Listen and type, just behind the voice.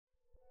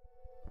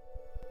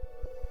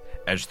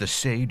As the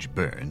sage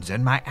burns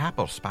and my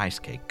apple spice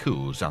cake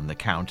cools on the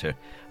counter,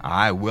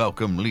 I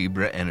welcome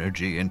Libra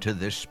energy into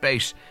this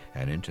space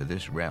and into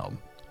this realm.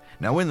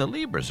 Now, when the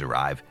Libras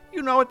arrive,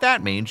 you know what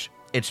that means.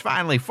 It's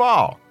finally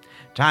fall.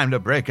 Time to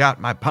break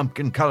out my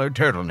pumpkin-colored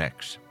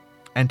turtlenecks.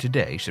 And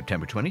today,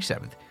 September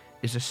 27th,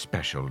 is a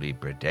special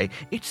Libra day.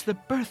 It's the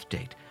birth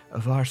date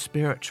of our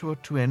spiritual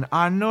twin,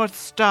 our North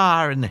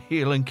Star in the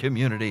healing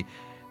community,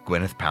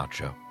 Gwyneth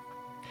Paltrow.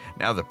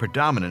 Now, the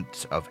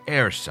predominance of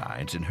air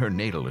signs in her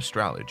natal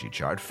astrology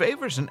chart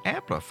favors and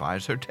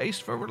amplifies her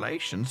taste for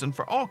relations and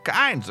for all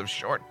kinds of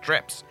short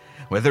trips,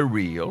 whether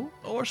real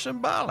or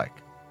symbolic.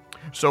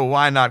 So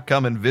why not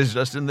come and visit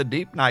us in the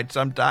deep night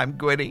sometime,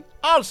 Gwynny?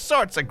 All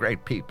sorts of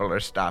great people are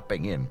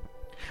stopping in.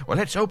 Well,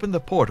 let's open the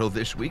portal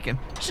this week and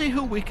see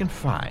who we can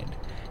find.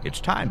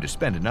 It's time to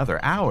spend another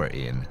hour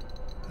in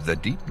the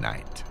deep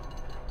night.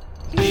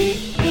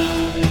 Deep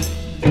night,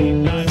 deep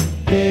night,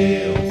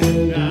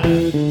 deep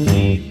night,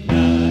 deep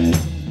night,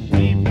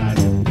 deep night,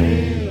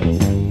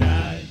 deep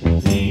night,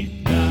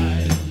 deep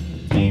night,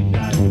 deep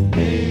night,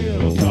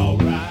 feels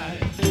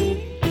alright.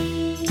 Deep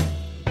night,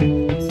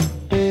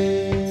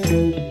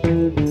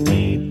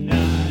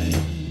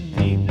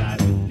 deep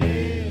night,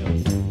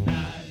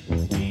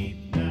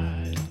 deep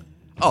night.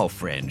 Oh,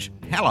 friends,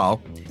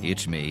 hello.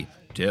 It's me,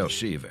 Dale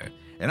Seaver,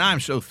 and I'm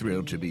so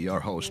thrilled to be your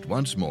host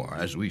once more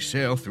as we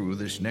sail through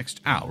this next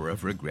hour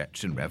of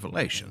regrets and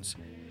revelations.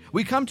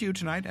 We come to you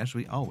tonight, as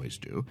we always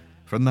do,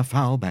 from the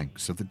foul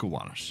banks of the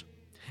Gowanus.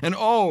 And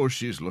oh,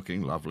 she's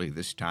looking lovely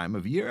this time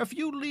of year, a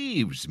few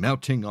leaves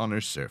melting on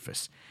her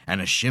surface,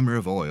 and a shimmer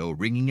of oil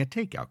ringing a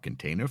takeout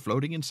container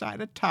floating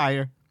inside a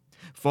tire.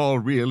 Fall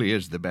really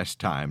is the best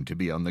time to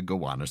be on the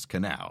Gowanus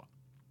Canal.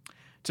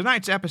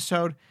 Tonight's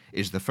episode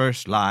is the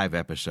first live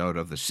episode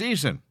of the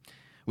season.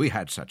 We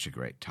had such a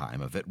great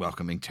time of it,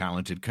 welcoming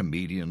talented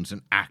comedians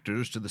and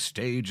actors to the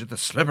stage at the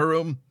Slipper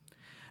Room.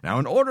 Now,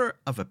 in order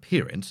of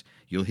appearance,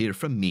 you'll hear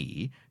from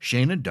me,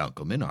 Shayna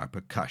Dunkelman, our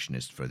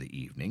percussionist for the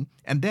evening,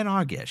 and then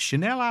our guests,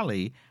 Chanel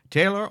Ali,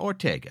 Taylor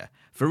Ortega,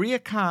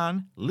 Fareeha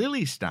Khan,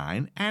 Lilli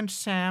Stein, and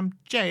Sam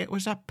J. It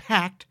was a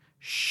packed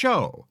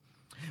show.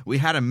 We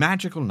had a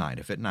magical night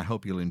of it, and I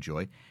hope you'll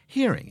enjoy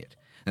hearing it.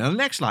 Now, the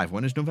next live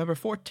one is November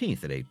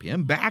 14th at 8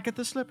 p.m., back at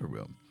the Slipper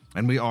Room.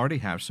 And we already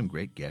have some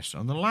great guests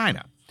on the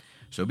lineup.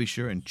 So be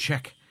sure and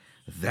check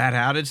that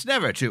out. It's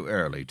never too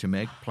early to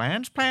make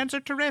plans. Plans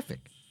are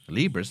terrific.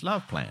 Libras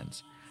love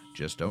plans.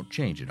 Just don't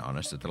change it on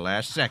us at the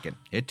last second.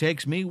 It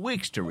takes me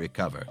weeks to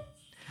recover.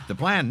 The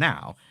plan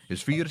now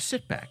is for you to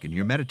sit back in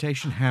your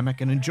meditation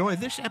hammock and enjoy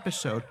this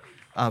episode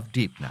of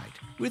Deep Night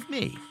with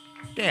me,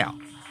 Dale,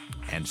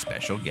 and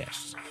special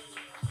guests.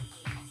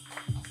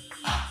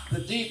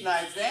 The Deep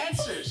Night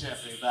Dancers,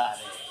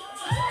 everybody.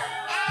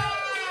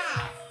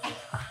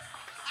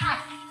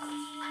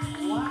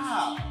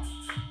 Wow.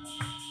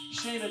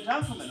 Shayna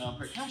Dunkelman on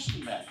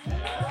percussion back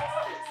there.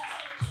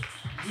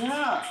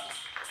 Yeah.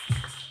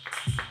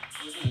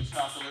 We're going to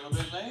talk a little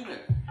bit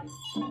later.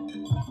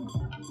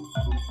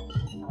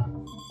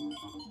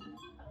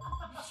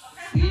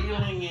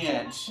 Feeling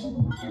it.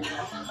 From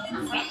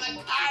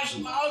the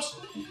cosmos.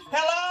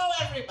 Hello,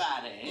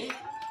 everybody.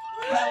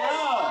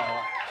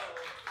 Hello.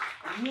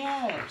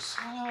 Yes,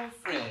 hello,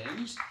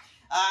 friends.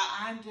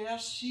 I'm Dale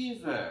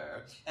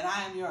Seaver, and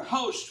I am your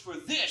host for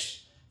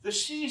this, the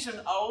season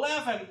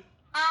 11.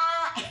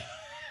 How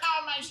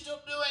am I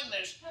still doing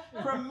this?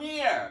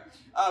 Premiere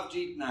of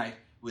Deep Night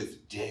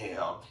with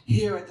Dale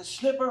here at the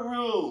Slipper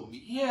Room.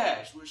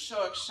 Yes, we're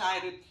so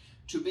excited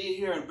to be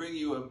here and bring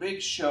you a big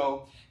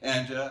show.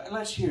 And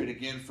let's hear it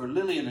again for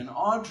Lillian and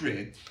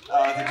Audrey,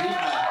 the Deep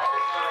Night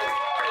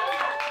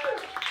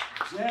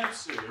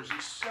Dancers.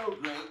 It's so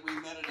great. We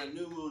met at a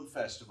New Moon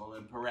Festival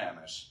in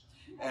Paramus.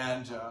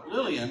 And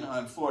Lillian,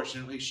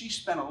 unfortunately, she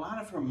spent a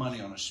lot of her money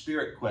on a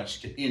spirit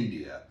quest to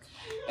India.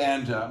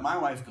 And my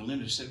wife,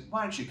 Galinda, said,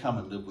 why don't you come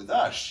and live with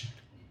us?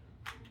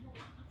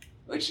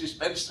 Which has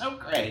been so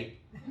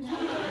great.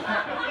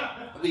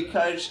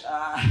 Because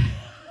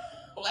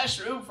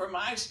less room for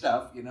my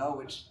stuff, you know,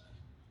 which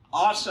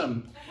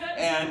awesome.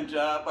 And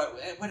but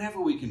whatever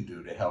we can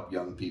do to help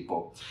young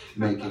people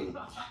making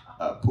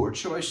poor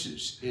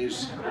choices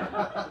is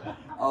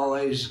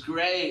always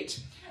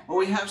great. Well,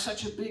 we have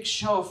such a big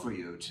show for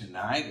you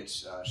tonight.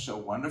 It's so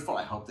wonderful.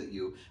 I hope that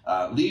you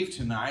leave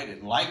tonight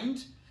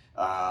enlightened,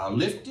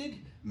 lifted,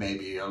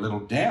 maybe a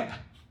little damp,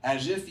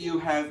 as if you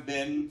have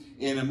been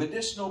in a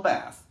medicinal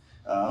bath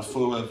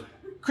full of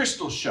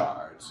crystal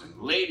shards and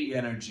lady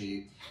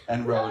energy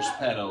and rose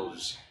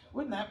petals.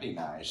 Wouldn't that be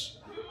nice?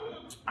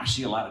 I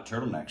see a lot of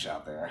turtlenecks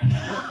out there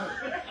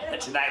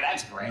tonight.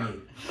 That's great.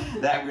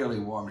 That really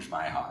warms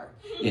my heart.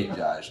 It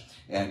does.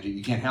 And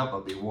you can't help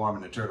but be warm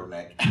in a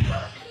turtleneck,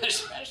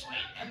 especially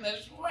in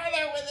this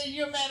weather with the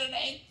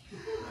humidity.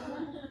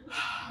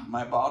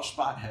 My bald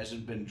spot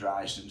hasn't been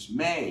dry since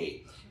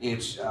May.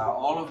 It's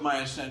all of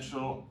my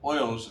essential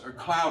oils are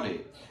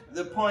cloudy.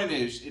 The point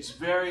is, it's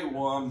very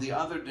warm. The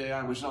other day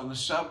I was on the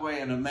subway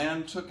and a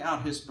man took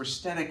out his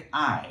prosthetic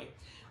eye.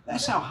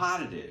 That's how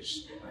hot it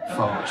is,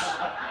 folks,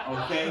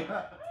 okay?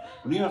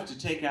 when you have to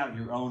take out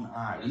your own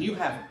eye, when you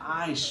have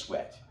eye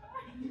sweat,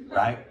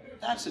 right?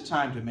 That's the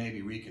time to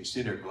maybe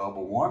reconsider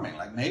global warming.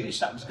 Like maybe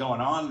something's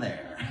going on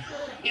there.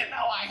 You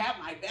know, I have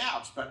my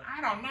doubts, but I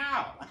don't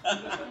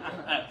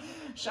know.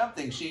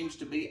 Something seems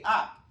to be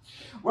up.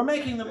 We're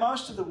making the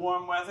most of the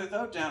warm weather,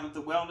 though, down at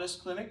the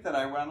wellness clinic that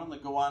I run on the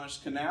Gowanus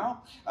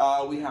Canal.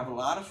 We have a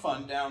lot of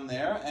fun down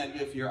there, and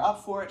if you're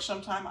up for it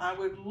sometime, I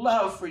would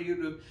love for you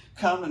to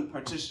come and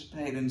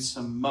participate in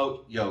some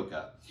moat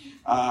yoga.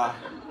 A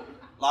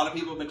lot of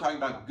people have been talking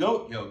about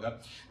goat yoga,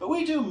 but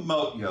we do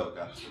moat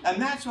yoga. And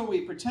that's where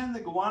we pretend the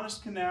Gowanus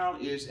Canal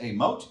is a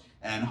moat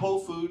and Whole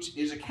Foods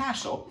is a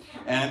castle,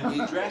 and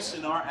we dress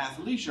in our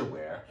athleisure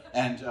wear,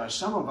 and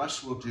some of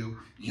us will do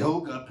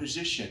yoga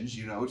positions,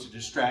 you know, to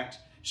distract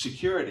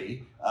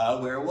security,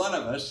 where one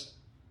of us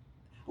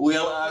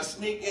will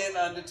sneak in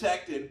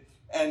undetected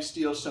and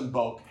steal some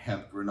bulk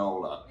hemp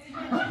granola.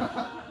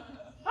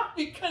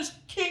 Because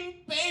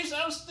King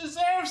Bezos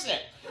deserves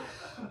it.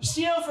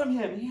 Steal from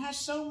him. He has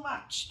so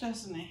much,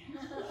 doesn't he?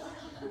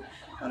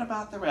 What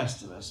about the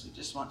rest of us? We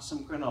just want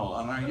some granola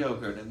on our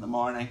yogurt in the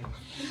morning.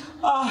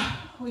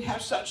 We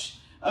have such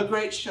a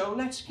great show.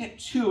 Let's get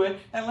to it,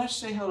 and let's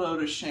say hello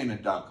to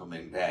Shayna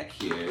Dunkelman back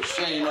here.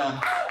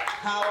 Shayna,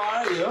 how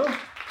are you?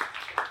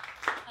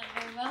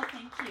 I'm very well,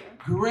 thank you.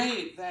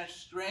 Great,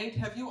 that's great.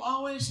 Have you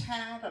always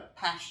had a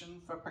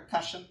passion for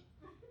percussion?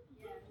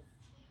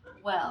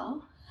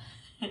 Well,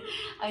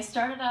 I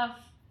started off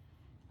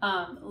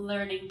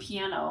learning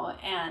piano,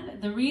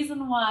 and the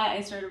reason why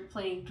I started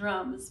playing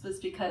drums was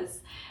because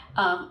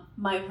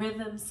my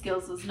rhythm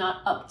skills was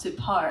not up to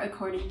par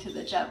according to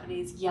the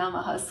Japanese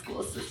Yamaha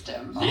school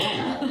system.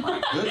 Oh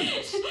my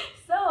goodness.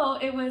 So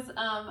it was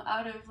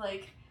out of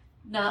like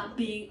not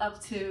being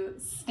up to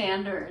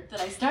standard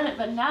that I started,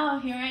 but now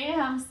here I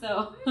am,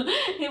 so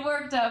it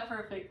worked out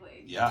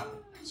perfectly. Yeah,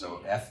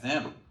 so F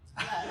them.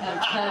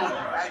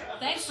 Right.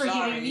 Thanks for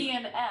giving me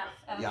an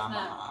F.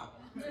 Yamaha.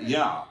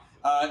 Yeah.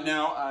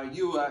 Now,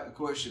 you, of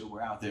course,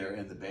 were out there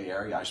in the Bay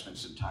Area. I spent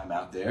some time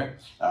out there,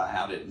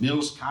 out at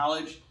Mills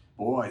College.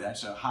 Boy,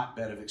 that's a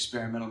hotbed of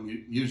experimental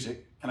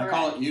music. Can I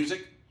call it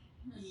music?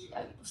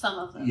 Yeah, some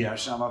of them. Yeah,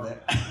 some of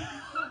it.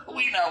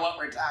 We know what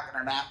we're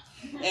talking about.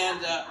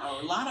 And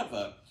a lot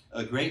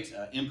of great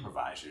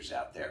improvisers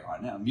out there are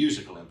now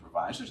musical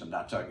improvisers. I'm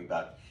not talking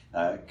about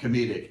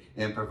comedic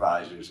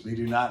improvisers. We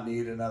do not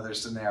need another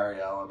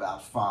scenario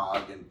about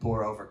fog and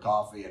pour over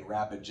coffee and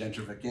rapid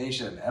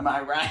gentrification. Am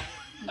I right?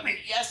 I mean,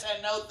 yes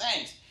and no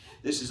thanks.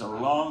 This is a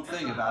long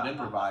thing about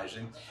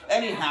improvising.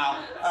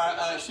 Anyhow,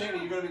 Shayna,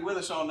 you're going to be with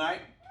us all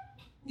night?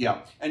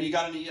 Yeah. And you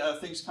got any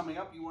things coming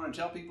up you want to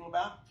tell people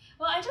about?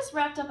 Well, I just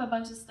wrapped up a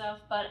bunch of stuff,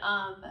 but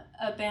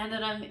a band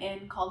that I'm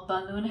in called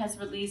Balloon has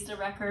released a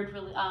record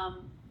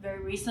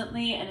very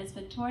recently, and it's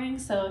been touring,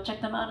 so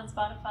check them out on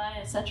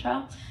Spotify,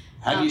 etc.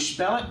 How do you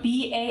spell it?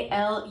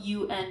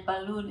 B-A-L-U-N,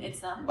 Balloon.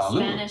 It's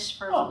Balloon. Spanish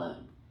for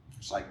balloon.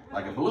 It's like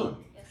a balloon.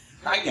 Yes.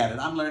 I get it.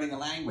 I'm learning a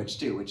language,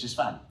 too, which is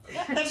fun.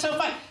 That's so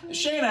fun.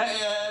 Shayna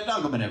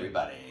Dunkelman,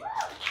 everybody.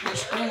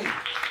 That's great.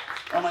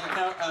 Oh, my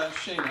God. Now,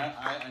 Shayna,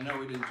 I know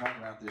we didn't talk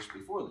about this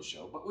before the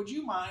show, but would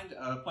you mind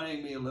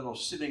playing me a little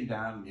sitting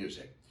down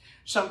music?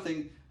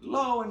 Something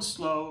low and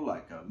slow,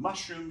 like a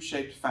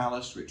mushroom-shaped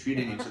phallus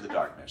retreating into the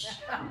darkness.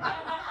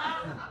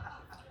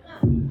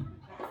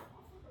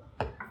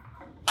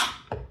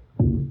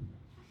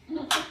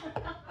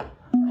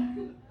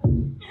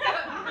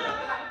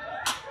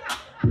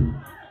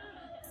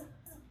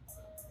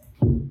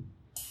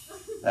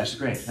 That's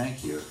great.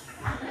 Thank you.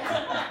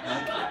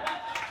 Thank you.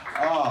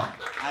 Oh,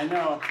 I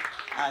know.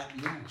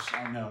 Yes,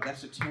 I know.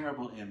 That's a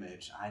terrible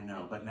image. I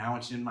know. But now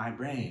it's in my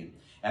brain.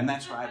 And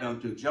that's why I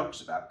don't do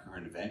jokes about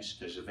current events,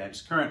 because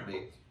events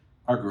currently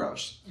are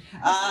gross.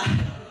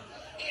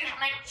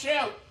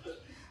 True.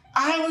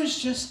 I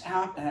was just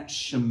out at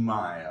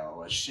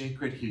Chimayo, a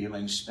sacred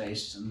healing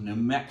space in New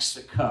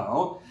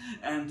Mexico.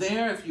 And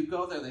there, if you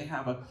go there, they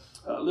have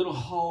a little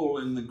hole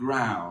in the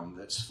ground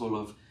that's full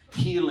of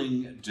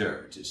healing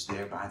dirt. It's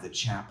there by the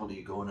chapel.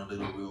 You go in a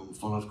little room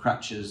full of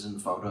crutches and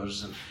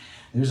photos, and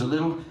there's a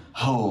little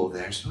hole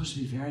there. It's supposed to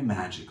be very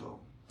magical.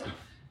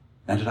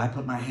 Now, did I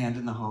put my hand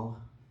in the hole?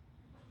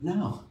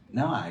 No,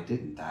 I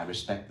didn't. I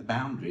respect the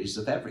boundaries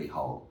of every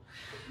hole.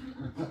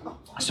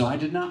 So I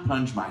did not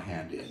plunge my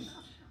hand in.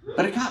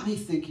 But it got me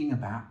thinking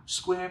about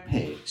square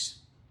pegs.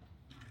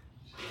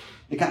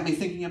 It got me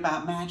thinking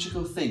about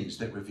magical things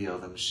that reveal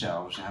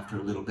themselves after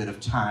a little bit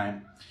of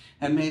time,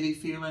 and maybe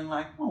feeling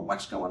like, well,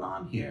 what's going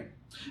on here?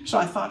 So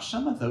I thought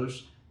some of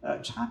those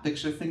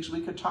topics are things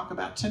we could talk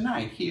about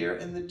tonight here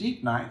in the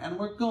Deep Night, and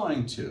we're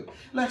going to.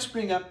 Let's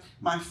bring up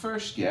my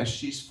first guest.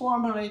 She's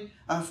formerly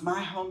of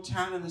my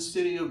hometown in the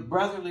city of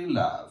brotherly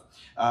love.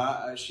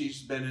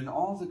 She's been in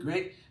all the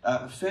great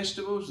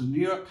festivals, the New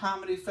York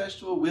Comedy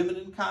Festival, Women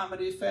in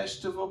Comedy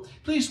Festival.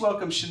 Please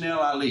welcome Chanel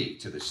Ali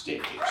to the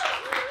stage.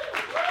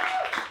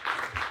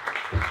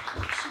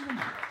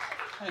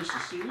 Nice to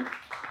see you.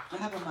 Do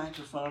you have a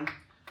microphone?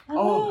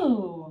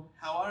 Hello.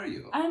 How are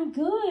you? I'm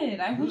good.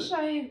 I Good. wish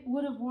I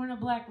would have worn a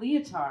black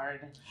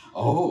leotard.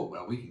 Oh,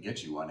 well, we can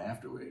get you one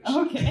afterwards.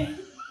 Okay.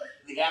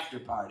 The after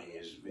party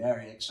is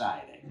very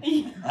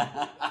exciting.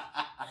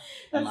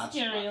 That's Lots-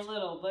 scary lots. a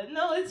little, but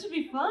no, it should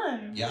be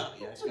fun. Yeah,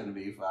 it's going to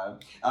be fun.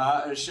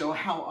 So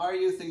how are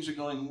you? Things are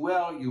going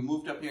well. You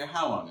moved up here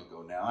how long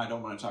ago now? I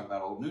don't want to talk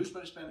about old news,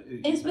 but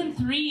It's been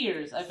 3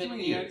 years I've been in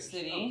 3 New York years,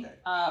 City,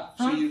 okay.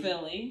 from So you-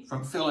 Philly.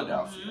 from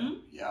Philadelphia. Mhm.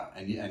 Yeah,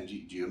 and do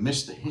you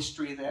miss the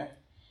history there?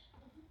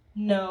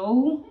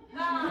 No.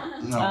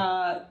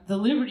 No. The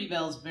Liberty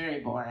Bell is very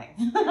boring.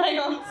 I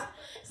don't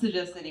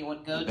suggest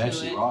anyone go The to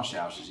Betsy it. Ross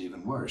house is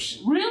even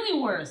worse. Really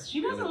worse. She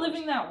Really wasn't worse.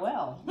 living that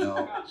well.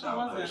 No, She no,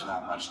 wasn't. there's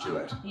not much to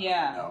it.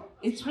 Yeah. No.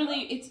 It's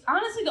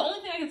honestly the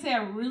only thing I can say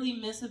I really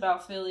miss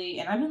about Philly,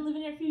 and I've been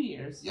living here a few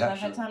years, so Yeah, I've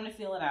had sure. time to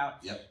feel it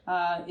out,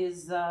 Yep.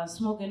 is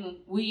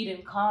smoking weed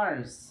in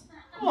cars.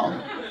 Oh,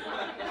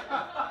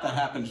 that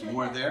happens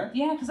more there.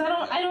 Yeah, because I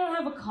don't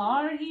have a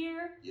car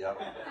here. Yep.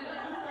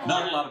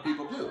 Not a lot of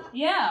people do.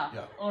 Yeah.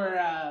 Yeah.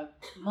 Or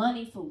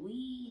money for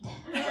weed.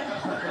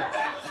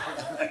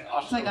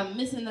 It's like I'm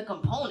missing the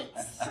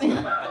components. It's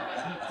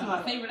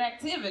my favorite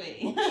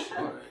activity.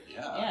 Sure.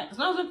 Yeah. Yeah, because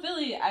when I was in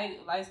Philly,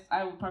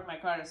 I would park my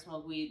car and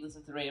smoke weed,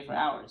 listen to radio for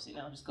hours,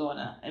 just go on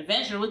an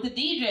adventure with the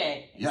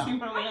DJ. And Yeah. see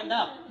where we end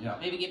up. Yeah.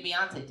 Maybe get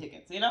Beyonce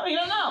tickets, you don't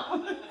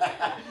know.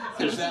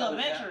 So it's still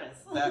adventurous.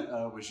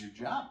 That was your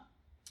job.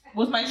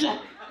 Was my job.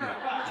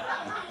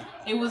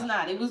 It was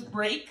not. It was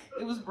break.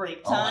 It was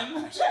break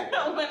time. I see.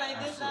 When I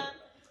I did see. that.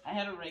 I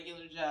had a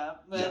regular job,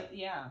 but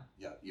yeah.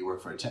 Yeah. You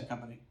work for a tech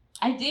company.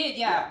 I did,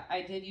 yeah.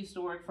 I did used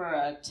to work for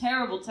a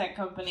terrible tech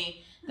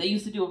company that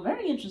used to do a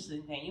very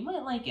interesting thing. You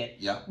might like it.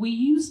 Yeah. We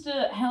used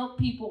to help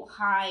people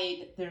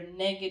hide their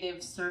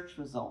negative search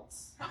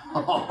results.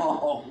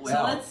 Oh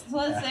well. So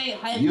let's say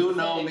You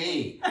know hypothetically-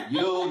 me.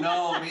 You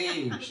know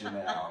me,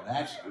 Chanel.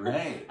 That's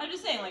great. I'm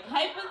just saying, like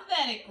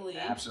hypothetically,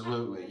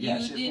 Absolutely. You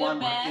Yes, did if a one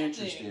were bad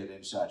interested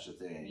in such a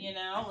thing.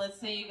 let's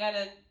say you got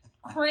a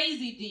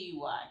crazy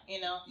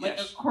DUI, like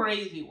Yes. a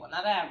crazy one,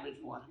 not an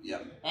average one.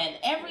 Yep. And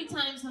every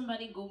time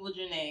somebody Googled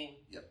your name,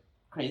 Yep.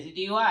 crazy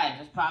DUI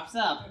just pops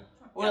up.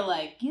 We're Yep.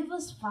 like, give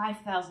us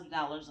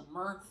 $5,000 a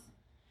month,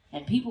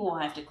 and people will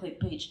have to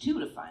click page 2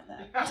 to find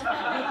that.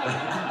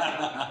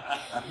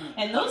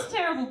 And those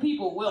terrible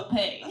people will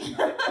pay.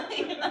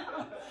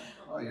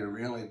 Oh, you're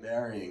really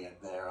burying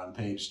it there on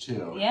page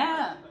 2.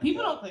 Yeah,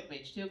 people don't click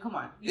page 2. Come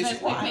on, you It's guys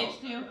click wild. page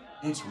 2.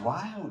 It's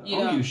wild. You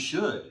Oh, know. you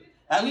should.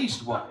 At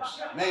least once.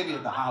 Maybe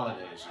at the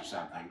holidays or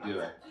something. Do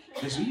it.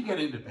 Because you get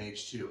into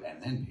page 2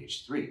 and then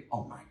page 3.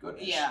 Oh, my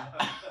goodness. Yeah,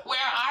 Where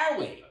are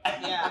we?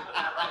 yeah.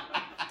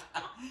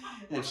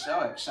 It's so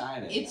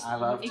exciting. I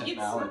love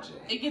technology.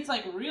 It gets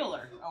like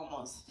realer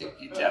almost.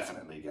 It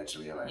definitely gets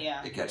realer.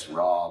 Yeah. It gets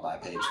raw by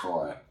page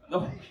 4.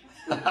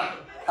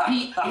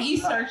 He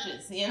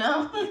searches,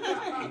 Exactly.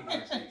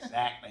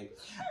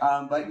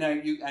 But now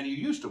you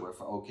used to work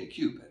for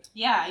OkCupid.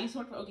 Yeah, I used to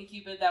work for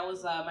OkCupid. That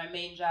was my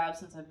main job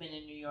since I've been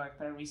in New York,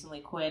 but I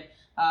recently quit.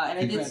 And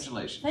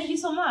Congratulations. Thank you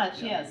so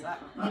much. Yeah.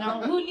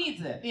 Yes, who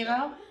needs it?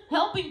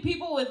 Helping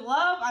people with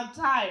love. I'm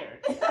tired.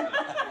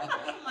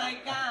 Oh my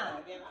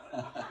God.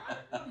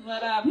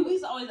 But people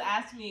used to always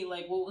ask me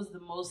like, what was the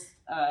most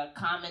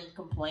common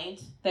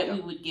complaint that we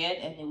would get,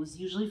 and it was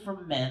usually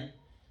from men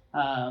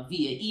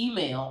via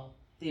email.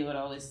 They would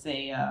always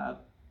say,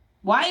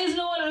 "Why is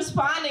no one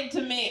responding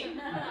to me?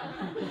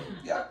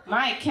 Yeah.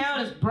 My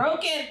account is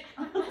broken.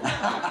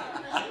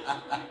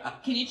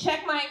 Can you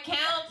check my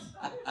account?"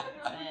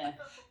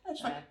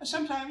 That's right.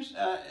 Sometimes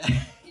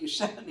you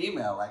send an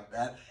email like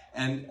that,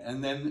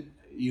 and then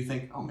you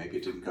think, oh, maybe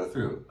it didn't go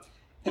through.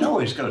 It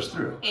always goes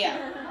through. Yeah.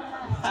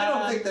 I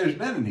don't think there's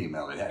been an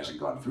email that hasn't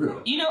gone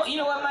through. You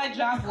know what my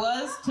job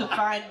was? To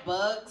find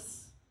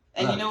bugs.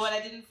 And you know Bugs. what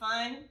I didn't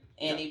find?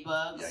 Any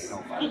bugs. Yeah, you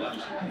don't find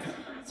bugs.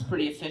 It's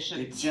pretty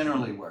efficient. It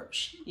generally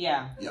works.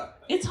 Yeah. Yeah.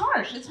 It's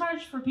harsh. It's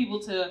harsh for people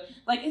to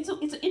it's an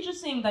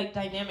interesting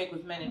dynamic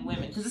with men and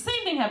women, because the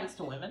same thing happens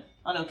to women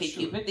on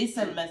OkCupid. Sure. They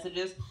send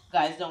messages,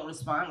 guys don't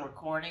respond, we're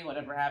corny,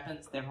 whatever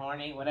happens, they're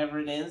horny, whatever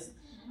it is.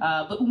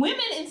 But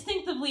women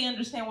instinctively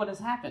understand what has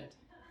happened.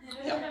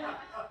 Yeah.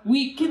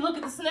 We can look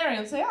at the scenario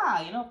and say,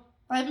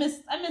 I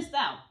missed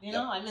out.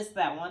 I missed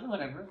that one.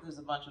 Whatever. There's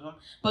a bunch of them.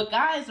 But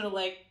guys are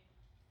like,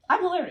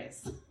 I'm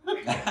hilarious.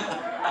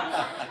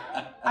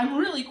 I'm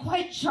really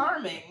quite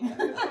charming.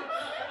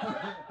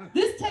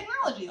 This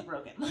technology is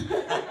broken.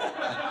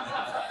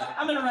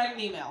 I'm gonna write an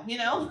email,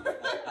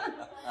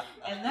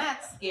 and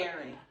that's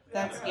scary.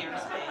 That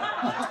scares me.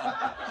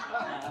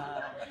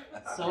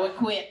 So I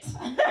quit.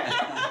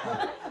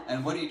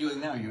 And what are you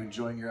doing now? Are you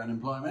enjoying your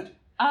unemployment?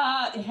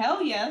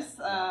 Hell yes,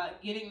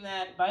 getting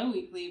that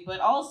bi-weekly, but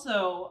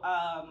also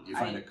You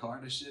find a car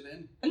to sit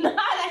in? No,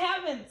 I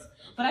haven't.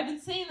 But I've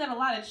been saying that a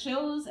lot at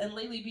shows, and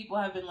lately people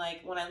have been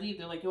like, when I leave,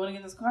 they're like, "You want to get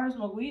in this car and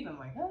smoke weed?" I'm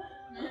like,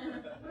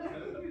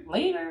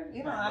 later, I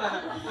don't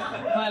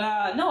know.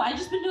 But no, I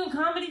just been doing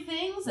comedy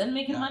things and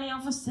making money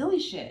off of silly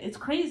shit. It's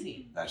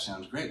crazy. That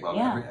sounds great. Well,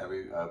 Yeah.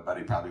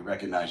 everybody probably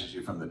recognizes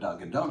you from the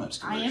Dunkin' Donuts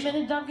I commercial. am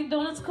in a Dunkin'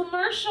 Donuts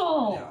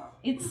commercial. Yeah.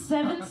 It's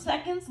 7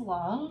 seconds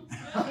long.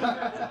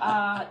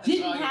 That's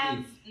Didn't all you have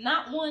need.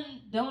 not one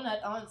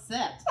donut on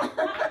set.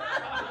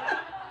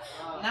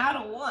 Not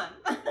a one.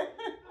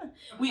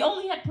 We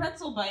only had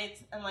pretzel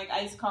bites and like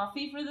iced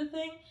coffee for the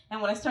thing.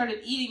 And when I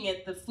started eating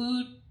it, the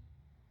food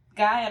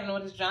guy, I don't know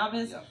what his job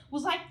is,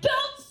 was like,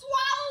 "Don't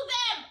swallow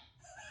them!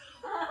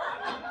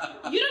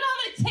 You don't know how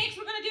many takes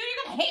we're gonna do,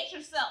 you're gonna hate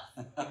yourself."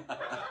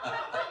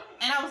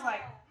 And I was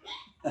like,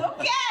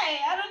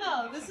 okay, I don't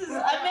know.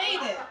 I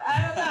made it.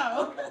 I don't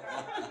know.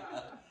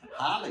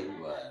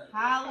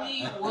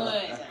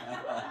 Hollywood.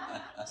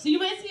 So you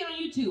might see it on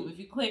YouTube. If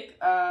you click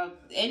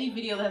any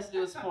video that has to do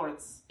with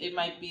sports, it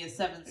might be a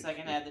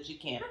 7-second ad that you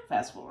can't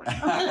fast forward.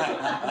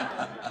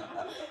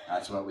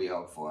 That's what we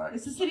hope for.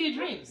 It's the city of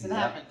dreams. It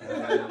happened.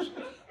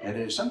 It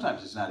is.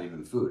 Sometimes it's not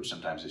even food.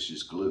 Sometimes it's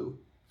just glue.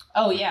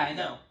 Oh, yeah, I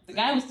know. The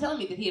guy was telling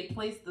me that he had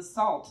placed the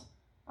salt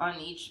on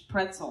each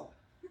pretzel.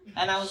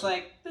 And I was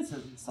like, this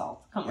isn't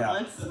salt. Come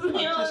on,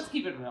 let's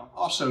keep it real.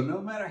 Also, no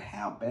matter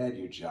how bad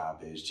your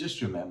job is,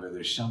 just remember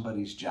there's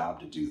somebody's job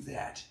to do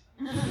that.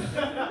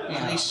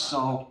 Place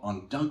salt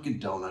on Dunkin'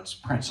 Donuts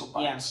pretzel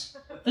bites.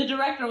 Yeah. The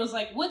director was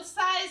like, "What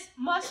size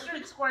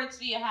mustard squirts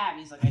do you have?"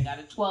 He's like, "I got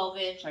a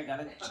 12-inch, I got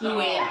a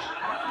 2-inch.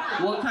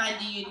 What kind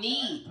do you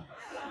need?"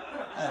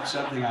 That's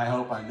something I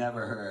hope I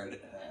never heard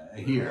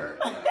here.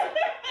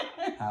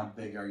 How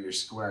big are your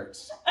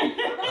squirts?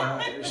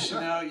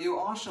 Now, you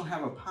also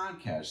have a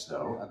podcast,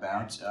 though,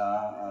 about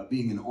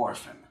being an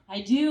orphan. I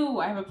do.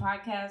 I have a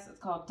podcast. It's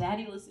called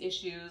Daddyless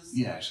Issues.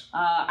 Yes.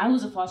 I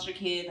was a foster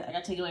kid. I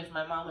got taken away from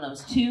my mom when I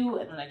was 2,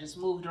 and then I just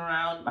moved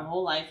around my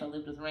whole life. I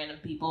lived with random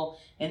people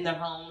in their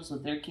homes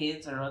with their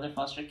kids or other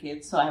foster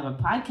kids. So I have a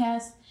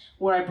podcast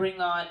where I bring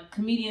on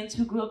comedians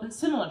who grew up in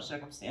similar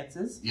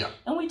circumstances. Yeah.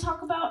 And we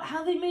talk about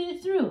how they made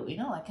it through.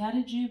 Like how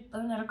did you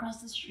learn how to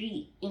cross the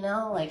street?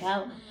 Like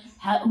how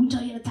who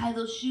taught you to tie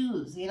those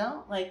shoes?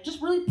 Like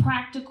just really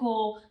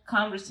practical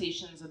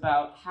conversations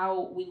about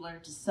how we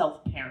learn to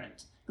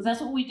self-parent. Because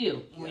that's what we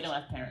do when we don't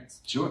have parents.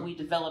 Sure. We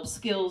develop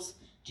skills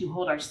to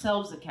hold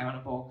ourselves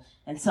accountable,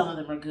 and some of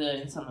them are good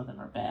and some of them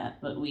are bad.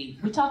 But we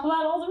talk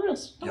about all the real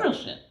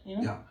shit.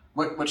 Yeah.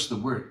 What's the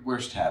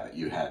worst habit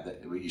you had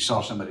that you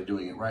saw somebody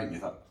doing it right and you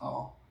thought,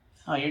 oh,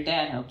 your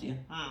dad helped you.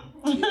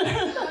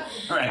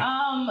 Right.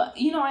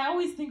 I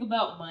always think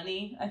about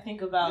money. I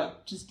think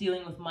about just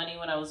dealing with money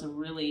when I was a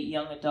really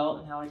young adult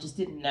and how I just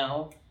didn't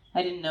know.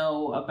 I didn't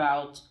know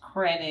about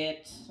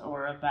credit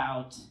or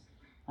about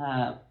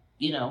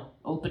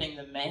opening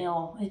the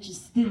mail. It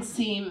just didn't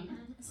seem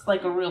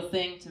like a real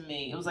thing to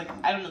me. It was like,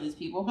 I don't know these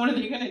people. What are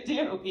they going to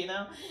do,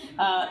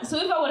 So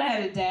if I would have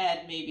had a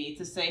dad maybe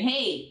to say,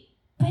 hey,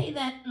 pay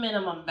that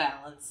minimum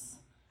balance.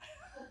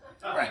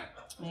 Right.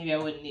 Maybe I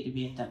wouldn't need to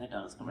be in Dunkin'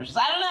 Donuts commercials.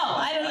 I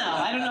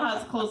don't know how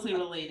it's closely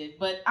related.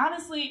 But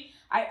honestly,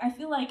 I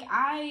feel like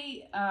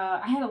I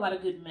had a lot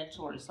of good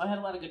mentors. So I had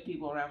a lot of good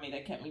people around me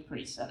that kept me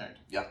pretty centered.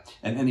 Yeah.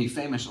 And any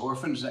famous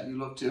orphans that you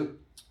look to?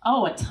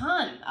 Oh, a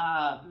ton.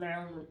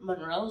 Marilyn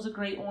Monroe is a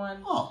great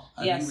one. Oh,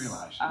 I didn't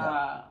realize.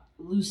 Yeah.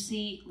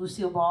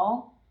 Lucille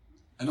Ball.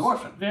 An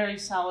orphan. Very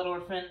solid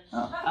orphan.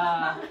 Oh.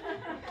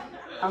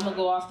 I'm going to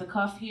go off the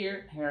cuff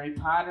here. Harry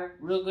Potter,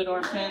 real good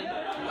orphan.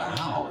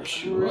 Wow,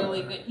 sure.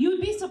 Really good. You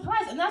would be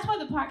surprised. And that's why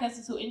the podcast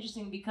is so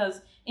interesting,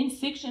 because in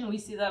fiction, we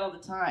see that all the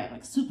time.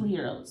 Like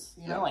superheroes,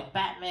 like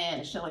Batman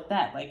and shit like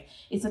that. Like,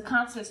 it's a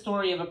constant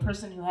story of a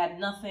person who had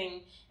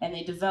nothing and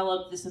they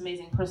develop this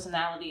amazing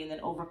personality and then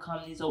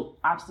overcome these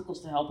obstacles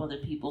to help other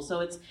people.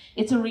 So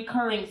it's a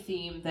recurring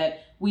theme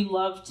that we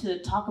love to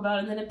talk about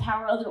and then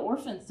empower other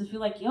orphans to feel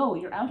like, yo,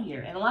 you're out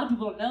here. And a lot of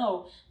people don't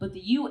know, but the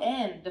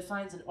UN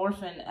defines an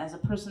orphan as a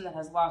person that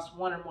has lost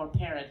one or more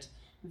parent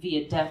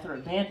via death or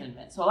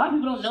abandonment. So a lot of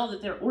people don't know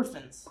that they're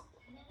orphans.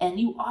 And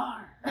you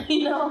are,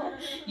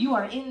 you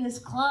are in this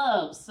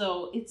club.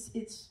 So it's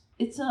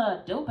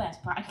a dope-ass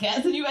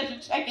podcast, and you guys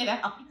should check it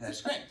out. That's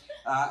great.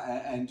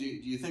 And do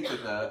you think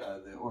that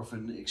the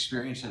orphan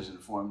experience has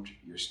informed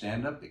your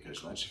stand-up?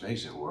 Because let's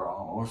face it, we're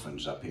all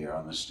orphans up here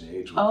on the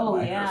stage with the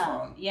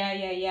microphone.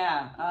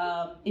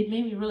 Yeah. It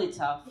made me really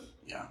tough.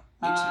 Yeah,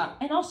 me too.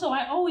 And also,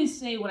 I always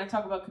say, when I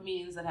talk about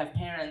comedians that have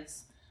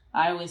parents,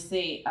 I always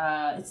say,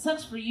 it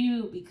sucks for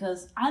you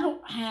because I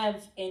don't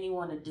have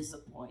anyone to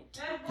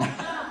disappoint.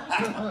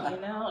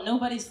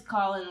 Nobody's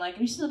calling like,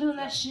 are you still doing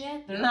that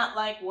shit? They're not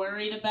like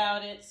worried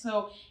about it.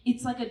 So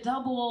it's like a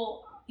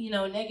double,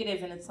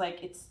 negative, and it's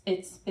like,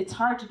 it's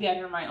hard to be out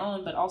here on my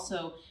own, but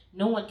also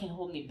no one can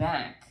hold me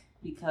back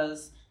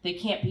because they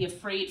can't be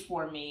afraid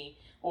for me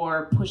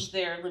or push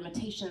their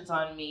limitations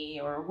on me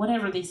or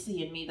whatever they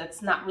see in me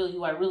that's not really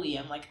who I really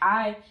am. Like,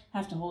 I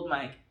have to hold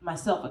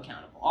myself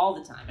accountable all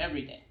the time,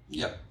 every day.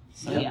 Yep.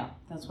 So yeah,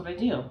 that's what I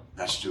do.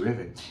 That's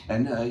terrific.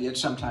 And yet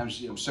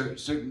sometimes,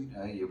 certain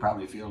you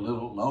probably feel a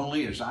little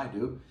lonely, as I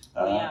do.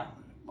 Yeah.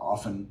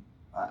 Often,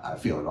 I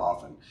feel it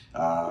often.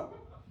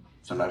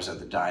 Sometimes at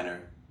the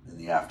diner in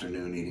the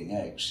afternoon eating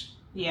eggs.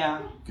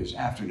 Yeah. Because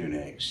afternoon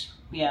eggs,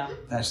 Yeah.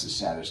 that's the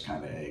saddest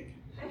kind of egg.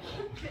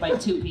 Like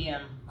 2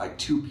 p.m.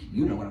 Like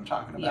you know what I'm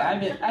talking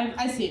about. Yeah,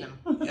 I've seen them.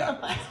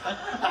 Yeah.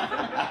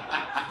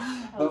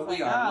 But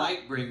we are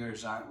light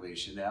bringers, aren't we,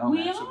 Chanel?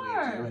 We That's what we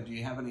are. do. And do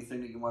you have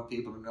anything that you want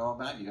people to know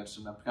about? You got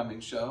some upcoming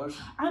shows?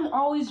 I'm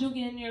always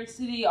joking in New York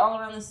City, all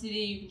around the city.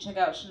 You can check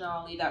out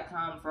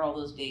ChanelAli.com for all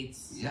those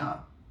dates. Yeah.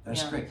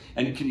 That's Yeah. great.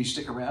 And can you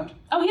stick around?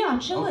 Oh, yeah, I'm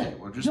chilling. Okay,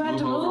 well, just Do I have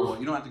move to over. move? Well,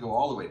 you don't have to go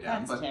all the way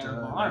down, That's but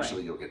terrible. All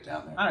eventually right. you'll get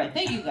down there. All right,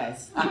 thank you,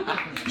 guys.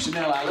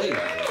 Chanel Ali.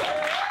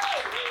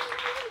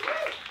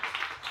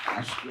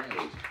 That's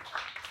great.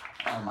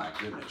 Oh, my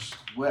goodness.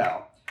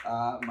 Well,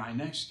 my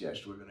next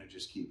guest, we're going to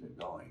just keep it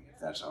going, if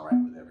that's all right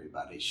with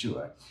everybody.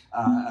 Sure.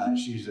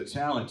 She's a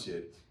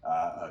talented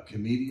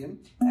comedian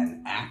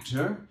and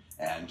actor.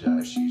 And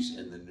she's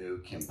in the new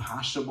Kim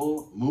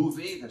Possible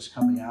movie that's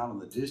coming out on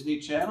the Disney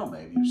Channel.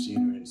 Maybe you've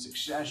seen her in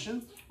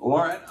Succession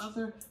or at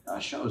other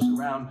shows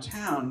around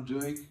town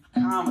doing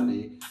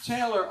comedy.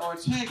 Taylor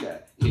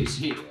Ortega is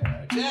here.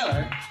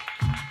 Taylor.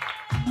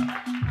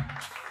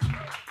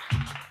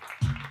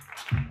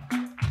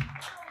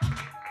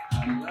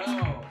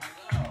 Hello.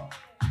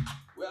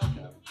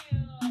 Welcome.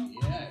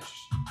 Yes.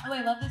 Oh,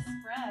 I love this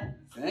spread.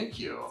 Thank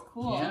you.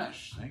 Cool.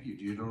 Yes. Thank you.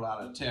 Do you do a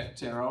lot of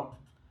tarot?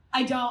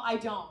 I don't.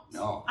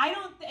 No. I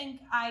don't think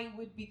I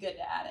would be good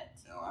at it.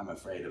 No, I'm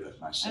afraid of it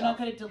myself. I'm not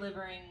good at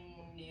delivering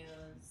news.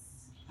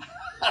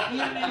 You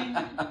know what I mean?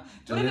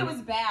 What if it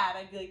was bad?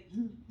 I'd be like,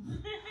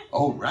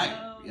 Oh, right.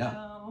 no, Yeah.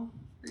 no.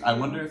 I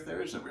wonder if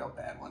there is a real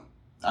bad one.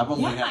 I've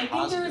only Yeah, had I think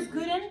positive there's good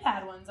reviews. and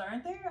bad ones,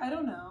 aren't there? I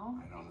don't know.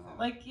 I don't know.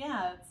 Like,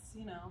 yeah, it's,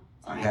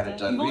 I had it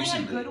done You've only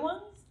recently. had good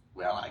ones?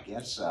 Well, I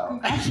guess so.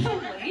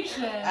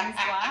 Congratulations.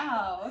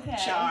 Wow. Okay.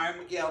 Charm,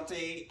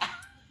 guilty.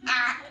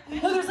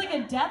 No, there's like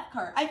a death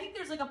card. I think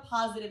there's like a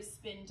positive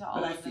spin to all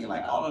But I of them. feel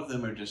like though. all of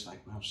them are just like,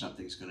 well,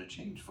 something's going to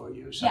change for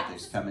you.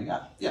 Something's coming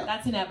up. Yeah.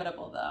 That's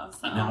inevitable, though.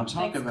 So. Now, talk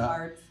Thanks, about-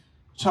 cards.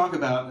 Talk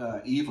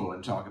about evil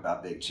and talk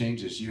about big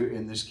changes. You're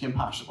in this Kim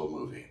Possible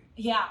movie.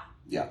 Yeah,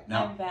 Yeah.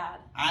 Now, I'm bad.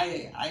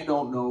 I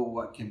don't know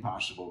what Kim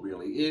Possible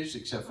really is,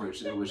 except for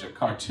it was a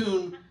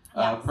cartoon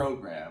Yes.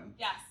 program.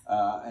 Yes,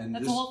 And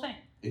that's this, the whole thing.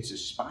 it's a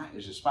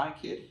spy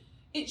kid.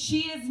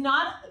 She is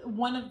not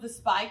one of the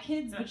spy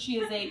kids, but she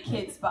is a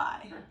kid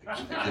spy. I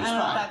don't know if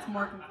that's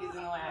more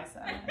confusing the way I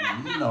said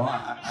it. No,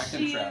 I can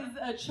She try. is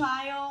a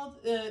child.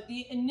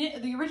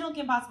 The original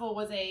Kim Possible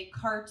was a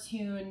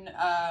cartoon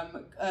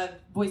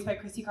voiced by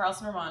Christy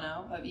Carlson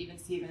Romano of Even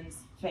Stevens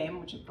fame,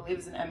 which I believe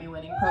is an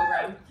Emmy-winning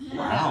program.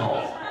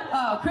 Wow.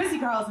 Oh, Christy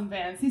Carlson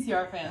fans,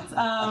 CCR fans.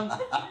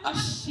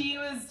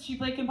 She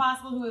played Kim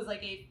Possible, who was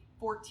like a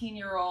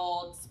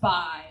 14-year-old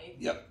spy.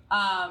 Yep.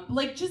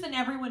 And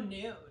everyone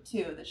knew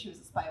too that she was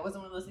a spy. It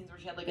wasn't one of those things where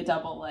she had like a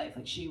double life.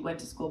 Like she went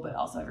to school, but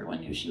also everyone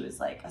knew she was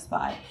like a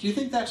spy. Do you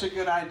think that's a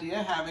good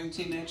idea, having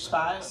teenage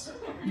spies?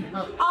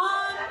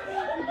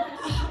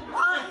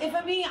 If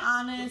I'm being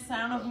honest, I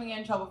don't know if I'm gonna get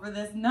in trouble for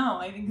this. No,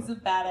 I think it's a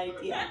bad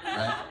idea.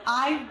 Right?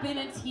 I've been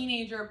a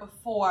teenager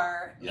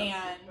before, Yep.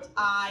 and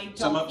I don't.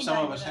 Some think of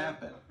I us would've- have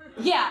been.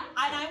 Yeah,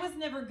 and I was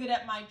never good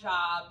at my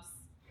jobs,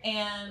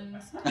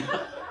 and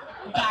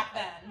back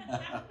then.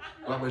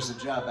 What was the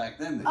job back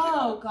then? That you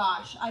Oh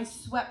gosh, I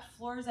swept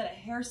floors at a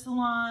hair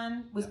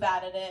salon, was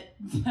bad at it,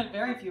 had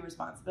very few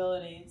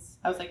responsibilities.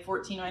 I was like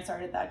 14 when I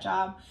started that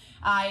job.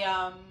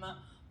 I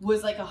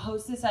was like a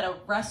hostess at a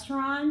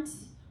restaurant,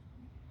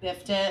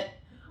 biffed it.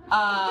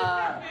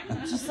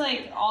 Just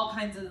like all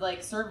kinds of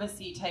like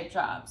service-y type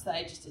jobs that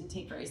I just didn't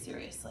take very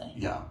seriously.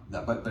 Yeah,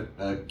 no,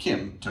 but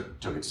Kim took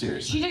it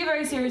seriously. She took it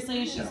very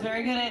seriously. She's Yeah.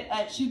 very good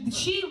at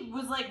she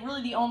was like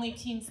really the only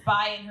teen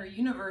spy in her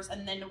universe,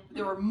 and then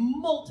there were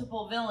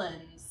multiple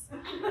villains.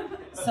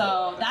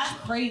 So that's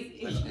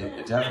crazy.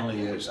 It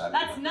definitely is. I mean,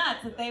 That's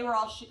nuts that they were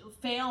all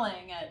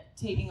failing at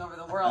taking over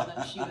the world,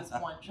 and she was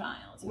one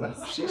child.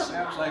 well, she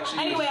sounds like she's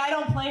Anyway, I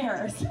don't play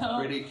her, so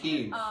pretty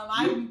keen.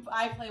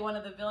 I play one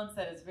of the villains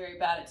that is very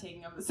bad at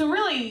taking over. So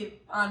really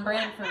on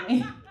brand for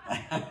me.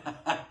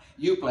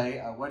 You play,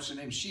 what's her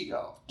name?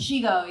 Shigo.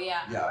 Shigo,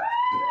 yeah. Yeah.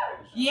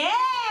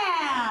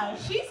 Yeah,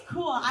 she's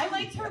cool. I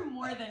liked her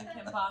more than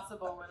Kim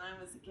Possible when I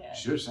was a kid.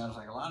 Sure sounds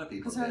like a lot of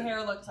people Because her did.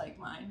 hair looked like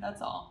mine,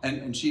 that's all.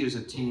 And she is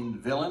a teen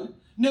villain?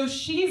 No,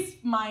 she's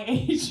my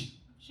age.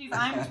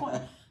 I'm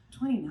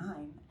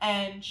 29,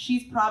 and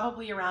she's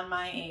probably around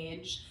my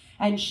age,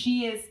 and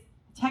she is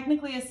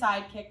technically a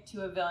sidekick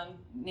to a villain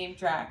named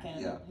Draken,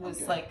 Yeah, who's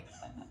okay. like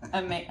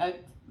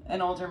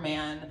an older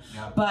man.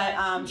 Yeah.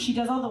 But she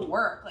does all the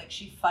work. Like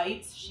she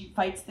fights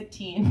the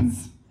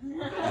teens.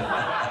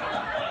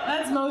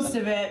 That's most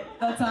of it.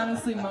 That's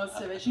honestly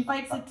most of it. She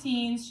fights the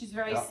teens. She's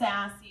very Yeah.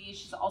 sassy.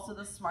 She's also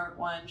the smart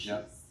one. She's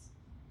Yeah.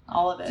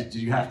 All of it. Did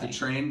you have to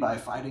train by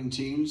fighting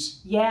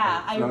teens?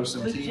 Yeah, Or I throw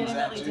some teens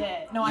at legitimately you?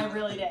 did. No, I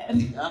really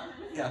did.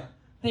 Yeah.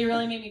 They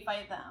really made me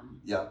fight them.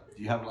 Yeah.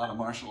 Do you have a lot of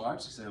martial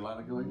arts? Is there a lot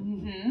of going?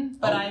 Mm-hmm.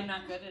 But Oh. I'm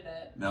not good at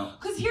it. No.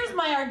 Because here's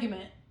my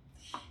argument: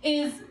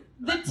 is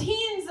the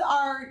teens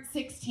are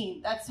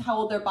 16. That's how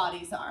old their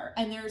bodies are,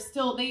 and they're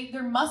still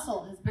their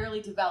muscle has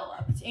barely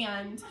developed,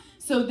 and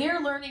so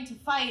they're learning to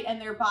fight,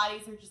 and their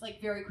bodies are just like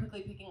very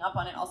quickly picking up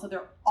on it. Also,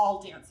 they're all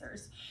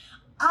dancers.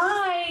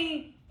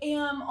 I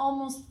am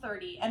almost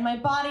 30, and my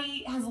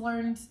body has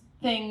learned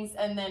things,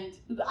 and then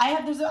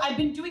I've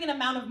been doing an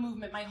amount of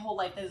movement my whole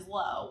life that is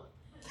low.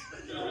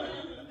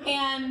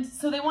 And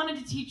so they wanted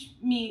to teach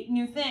me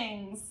new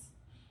things,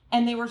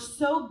 and they were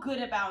so good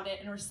about it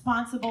and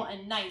responsible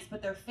and nice,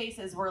 but their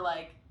faces were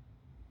like,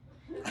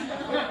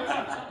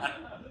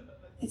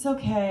 it's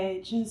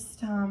okay,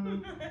 just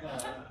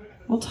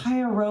we'll tie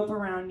a rope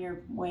around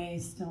your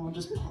waist and we'll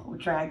just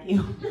drag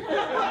you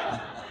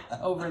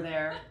over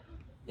there.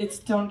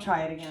 Don't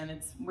try it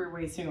again. We're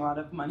wasting a lot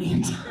of money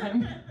and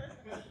time.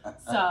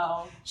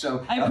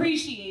 So I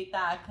appreciate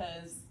that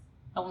because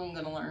I'm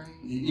gonna learn.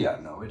 Yeah,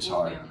 no, it's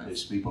hard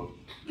as people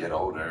get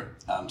older.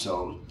 I'm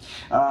told.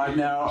 Did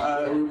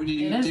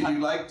you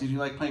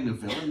like playing the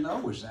villain though?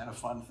 Was that a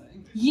fun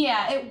thing?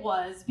 Yeah, it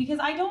was, because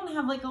I don't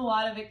have like a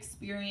lot of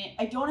experience.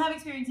 I don't have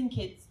experience in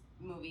kids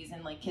movies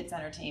and like kids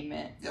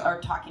entertainment or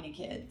talking to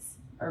kids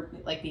or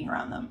like being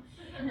around them.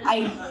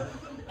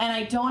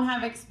 I don't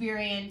have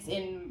experience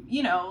in,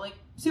 like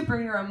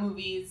superhero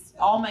movies.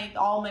 All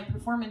my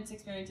performance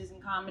experiences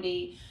in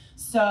comedy.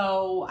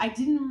 So I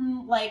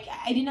didn't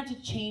have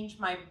to change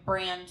my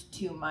brand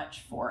too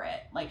much for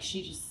it. Like,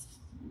 she just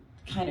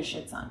kind of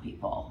shits on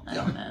people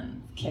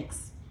and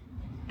kicks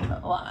a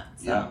lot.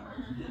 So. Yeah.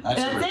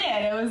 That's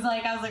it. It was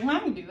like, I was like, I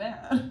can do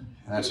that.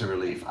 That's a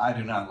relief. I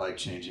do not like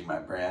changing my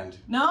brand.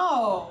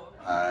 No.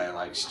 I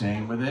like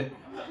staying with it.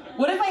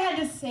 What if I had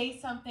to say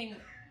something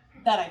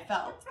that I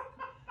felt?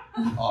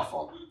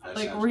 Awful. That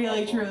Like sounds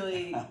really, awful.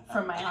 truly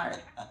from my heart.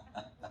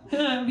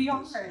 It'd be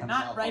hard.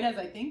 Not right as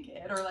I think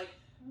it, or like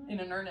in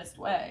an earnest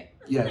way.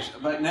 Yes,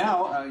 but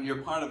now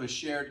you're part of a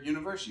shared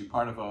universe. You're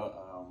part of a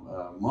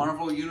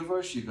Marvel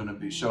universe. You're going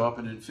to show up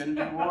in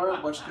Infinity War.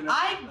 What's going to?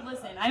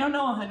 Listen. I don't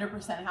know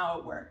 100% how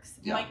it works.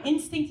 Yeah. My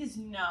instinct is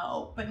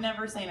no, but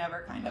never say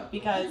never, kind of,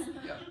 because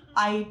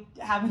I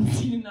haven't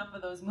seen enough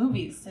of those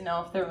movies to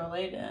know if they're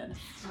related.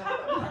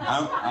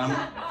 I'm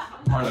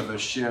part of a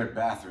shared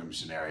bathroom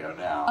scenario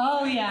now.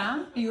 Oh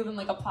yeah, you live in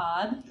like a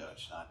pod. Yeah,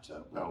 it's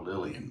not.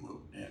 Lillian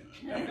moved in.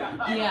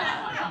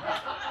 Yeah.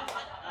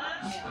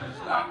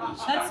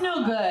 That's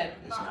no good.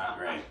 It's not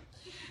great.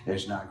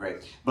 It's not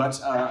great.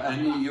 But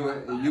and you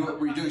were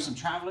you doing some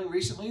traveling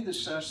recently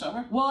this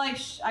summer? Well, I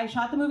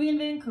shot the movie in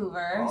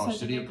Vancouver. Oh, so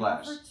City of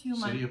Glass. For 2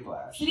 months. City of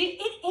Glass. It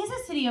is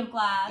a city of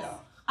glass. Yeah.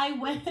 I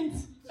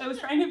was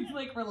trying to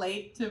like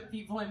relate to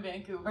people in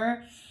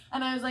Vancouver,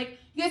 and I was like,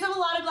 you guys have a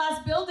lot of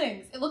glass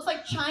buildings. It looks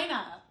like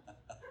China.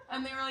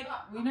 And they were like,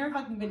 we've never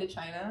fucking been to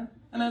China.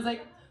 And I was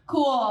like,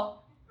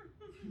 cool.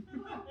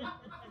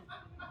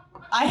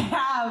 I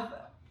have.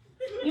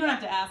 You don't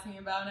have to ask me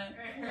about it.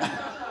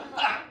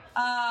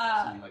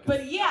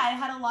 But yeah, it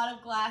had a lot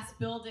of glass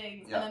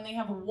buildings, and then they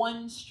have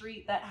one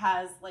street that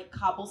has like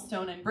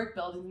cobblestone and brick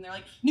buildings, and they're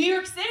like, New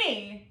York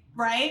City,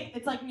 right?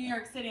 It's like New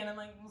York City, and I'm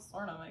like, well,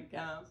 sort of, I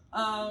guess.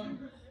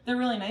 They're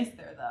really nice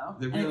there, though.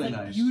 They're and really it's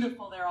like nice.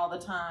 Beautiful there all the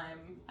time,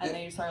 and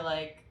they just are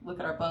like, look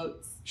at our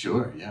boats.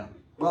 Sure, yeah.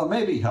 Well, it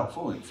may be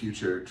helpful in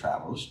future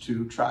travels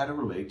to try to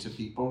relate to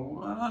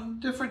people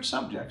on different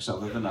subjects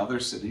other than other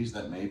cities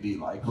that may be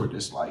like or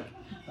dislike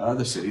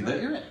the city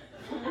that you're in.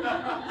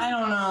 I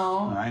don't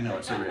know. I know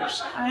it's a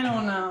risk. I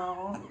don't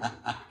know.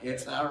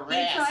 It's a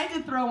They risk. tried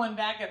to throw one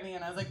back at me,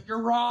 and I was like,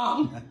 you're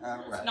wrong. Right.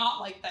 It's not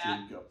like There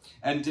that. you go.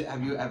 And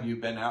have you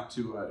been out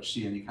to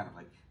see any kind of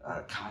like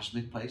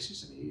cosmic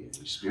places, any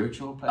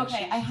spiritual places?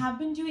 Okay, I have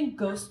been doing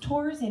ghost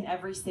tours in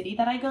every city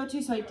that I go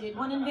to. So I did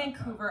one in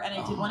Vancouver, and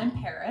I did one in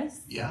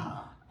Paris. Yeah.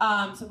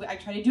 So I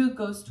try to do a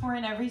ghost tour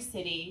in every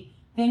city.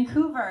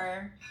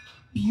 Vancouver,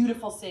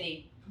 beautiful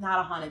city, not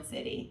a haunted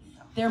city.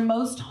 Their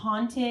most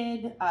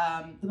haunted,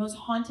 the most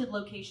haunted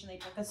location they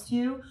took us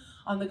to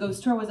on the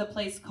ghost tour was a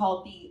place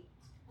called the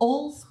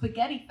Old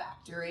Spaghetti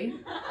Factory.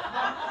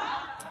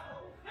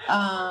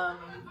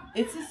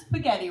 It's a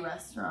spaghetti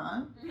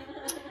restaurant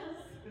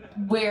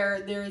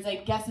where there is, I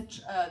guess,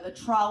 the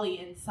trolley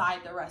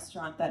inside the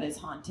restaurant that is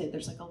haunted.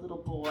 There's like a little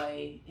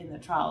boy in the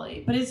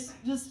trolley, but it's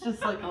just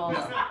like a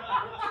little.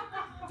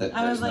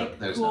 I was like,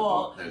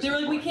 cool. They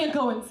were like, we can't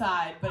go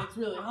inside, but it's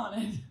really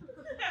haunted.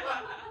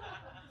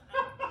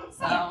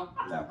 So.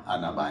 No,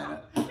 I'm not buying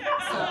it.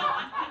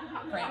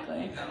 So,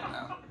 frankly.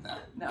 No.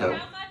 No. Go.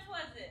 How much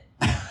was it?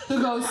 The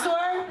ghost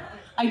store?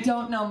 I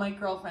don't know. My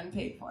girlfriend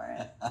paid for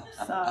it.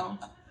 So.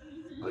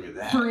 Look at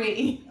that.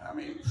 Free. I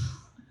mean.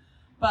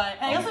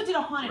 But I also did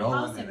a haunted Rolling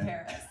house in in it.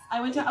 Paris.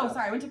 I went to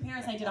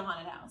Paris and I did a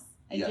haunted house.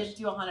 I did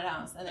do a haunted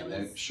house. And it And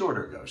was. they're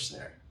shorter ghosts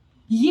there.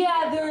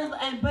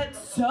 Yeah, but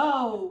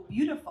so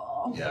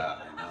beautiful. Yeah,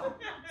 I know.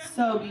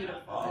 So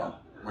beautiful. Yeah.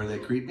 Were they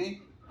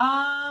creepy?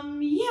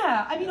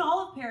 Yeah. I mean,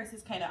 all of Paris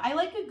is kind of. I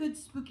like a good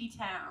spooky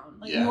town.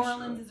 Like Yeah, New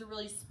Orleans sure. is a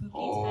really spooky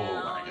Oh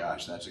town. my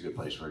gosh, that's a good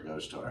place for a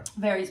ghost tour.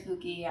 Very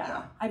spooky. Yeah.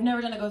 Yeah. I've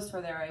never done a ghost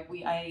tour there.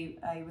 I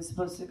was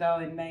supposed to go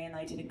in May and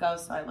I didn't go,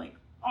 so I'm like,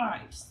 oh,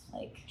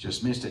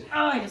 Just missed it.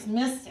 I just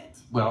missed it.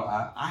 Well,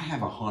 I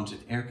have a haunted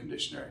air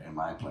conditioner in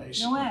my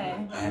place. No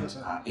way. And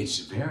it's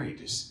very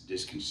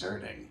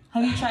disconcerting.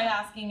 Have you tried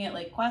asking it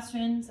like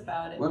questions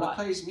about it? Well, What? it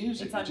plays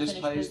music. It's It just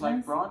unfinished plays like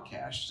business?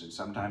 broadcasts, and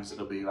sometimes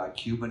it'll be like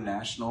Cuban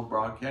national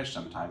broadcast.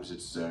 Sometimes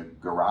it's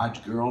garage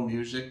girl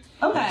music.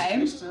 Okay.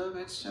 It's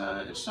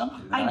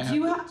something. That I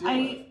do. have to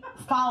deal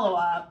with. Follow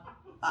up.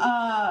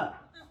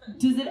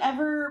 Does it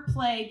ever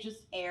play just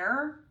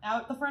air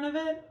out the front of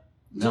it?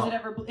 Does No. it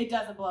ever? It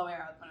doesn't blow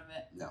air out the front of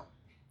it. No.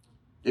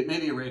 It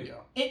may be a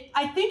radio.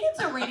 I think it's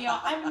a radio.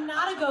 I'm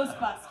not a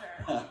Ghostbuster.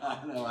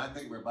 No, I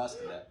think we're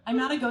busted it. I'm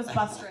not a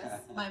Ghostbustress.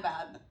 My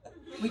bad.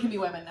 We can be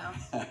women now.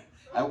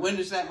 When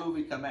does that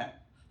movie come out?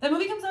 That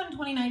movie comes out in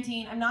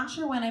 2019. I'm not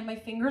sure when. I have my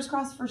fingers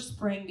crossed for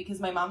spring because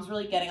my mom's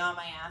really getting on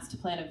my ass to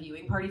plan a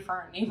viewing party for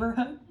our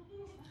neighborhood.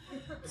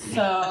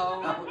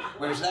 So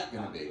Where's that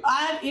going to be?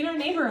 in our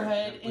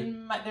neighborhood,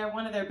 in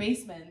one of their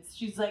basements.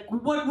 She's like,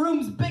 "What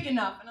room's big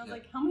enough?" And I was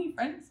like, "How many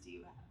friends do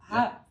you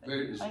have?"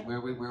 Where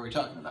are we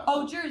talking about?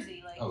 Oh,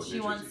 Jersey. Like Oh, she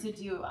New wants Jersey.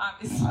 to do,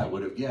 obviously. I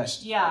would have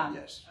guessed. Yeah.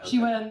 But yes. She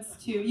Okay. wants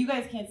to. You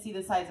guys can't see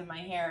the size of my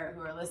hair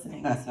who are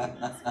listening to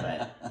this,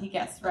 but he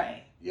guessed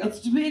right. Yep.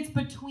 It's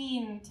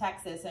between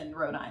Texas and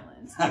Rhode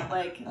Island,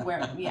 like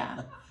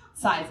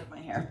size of my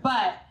hair.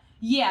 But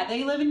yeah,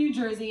 they live in New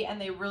Jersey and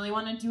they really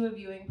want to do a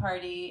viewing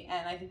party,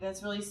 and I think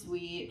that's really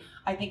sweet.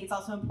 I think it's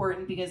also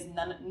important because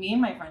me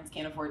and my friends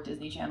can't afford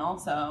Disney Channel,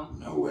 so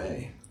No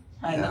way.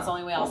 that's the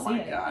only way I'll see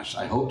it. Oh my gosh,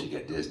 I hope to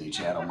get Disney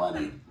Channel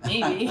money.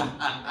 Maybe.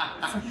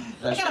 I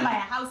That's gotta buy a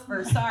house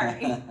first. Sorry.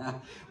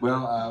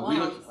 Well,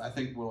 Wow. I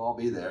think we'll all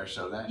be there.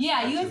 So that.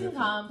 Yeah, you that's guys can terrific.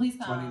 come. Please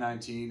come.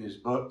 2019 is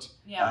booked.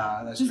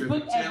 Yeah. That's Just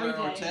terrific. book every Taylor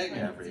day. Ortega,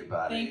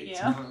 everybody. Thank you.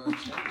 Taylor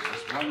Ortega.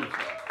 That's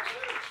wonderful.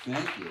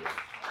 Thank you.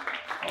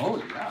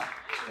 Oh yeah.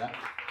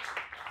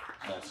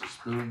 That's a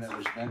spoon that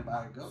was bent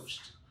by a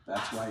ghost.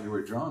 That's why you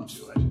were drawn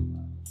to it.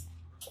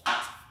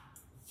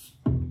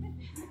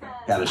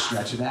 Got to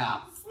stretch it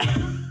out.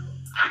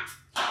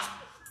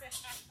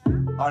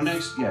 Our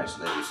next guest,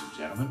 ladies and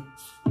gentlemen,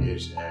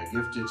 is a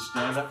gifted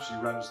stand-up. She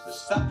runs the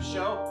Sup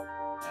Show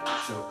and a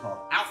show called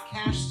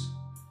Outcasts.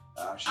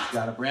 She's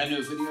got a brand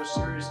new video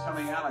series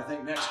coming out, I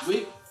think, next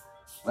week.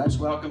 Let's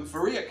welcome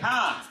Fareeha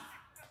Khan.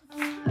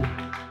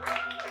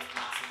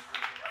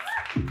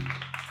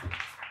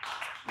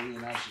 Really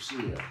nice to see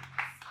you.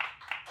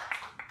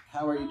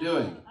 How are you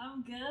doing?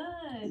 I'm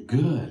good.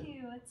 Good. Thank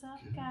you. What's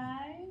up, Good.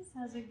 guys?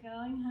 How's it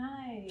going?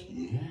 Hi.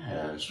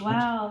 Yes.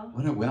 Wow.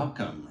 What a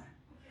welcome.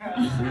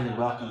 You've really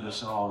welcomed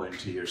us all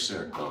into your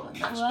circle, and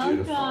that's Welcome.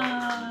 beautiful.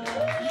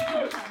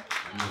 Yeah.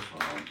 Wonderful.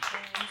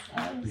 Thanks.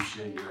 I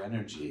appreciate your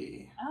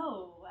energy.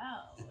 Oh,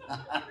 wow.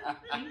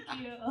 Thank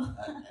you.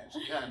 That's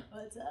good.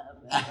 What's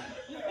up?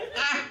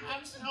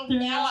 I'm so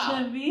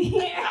Thrilled to be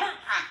here.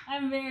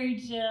 I'm very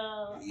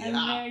chill. Yeah.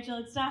 I'm very chill.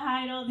 It's to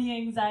hide all the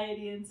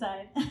anxiety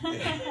inside.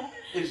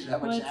 Is that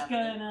what's What's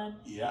happening? going on?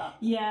 Yeah.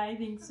 Yeah, I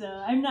think so.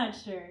 I'm not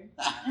sure.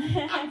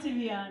 To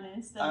be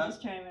honest, I'm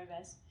just trying my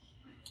best.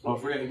 Well,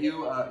 Fareeha,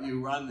 you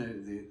run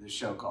the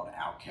show called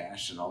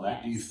Outcasts and all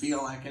that. Do you Yes.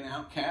 feel like an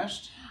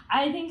outcast?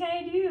 I think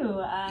I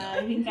do.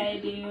 I think I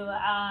do.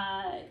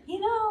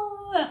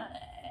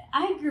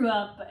 I grew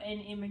up an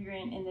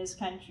immigrant in this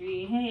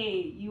country.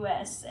 Hey,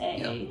 USA.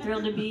 Yep.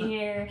 Thrilled to be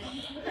here.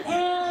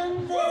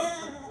 And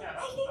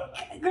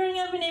I think growing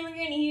up an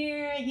immigrant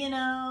here,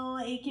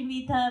 it can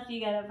be tough.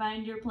 You gotta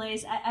find your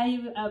place.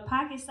 I'm a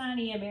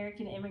Pakistani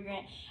American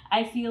immigrant.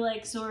 I feel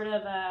like sort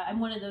of, I'm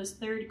one of those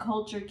third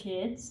culture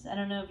kids. I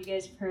don't know if you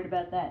guys have heard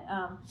about that.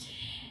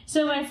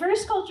 So my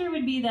first culture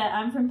would be that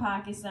I'm from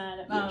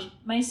Pakistan. Yes.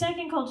 My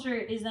second culture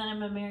is that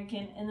I'm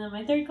American, and then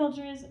my third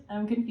culture is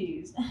I'm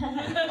confused.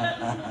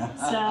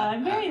 So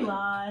I'm very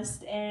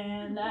lost,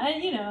 and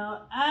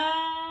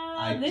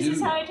this do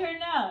is how know. I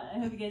turned out. I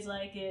hope you guys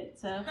like it.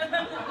 So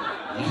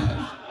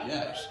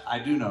Yes, I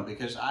do know,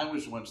 because I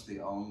was once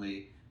the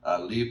only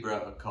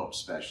Libra occult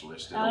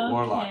specialist at a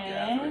warlock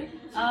gathering.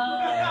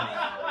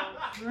 Oh,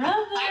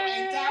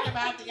 brother. Talk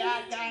about the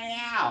odd guy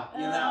out,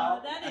 you know?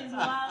 Oh, that is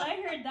wild.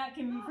 I heard that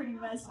can be pretty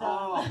messed up.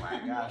 Oh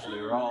my gosh,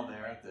 we were all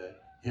there at the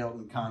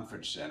Hilton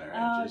Conference Center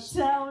and Oh, just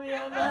tell me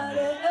about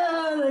it.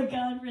 Oh, the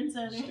conference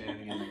center.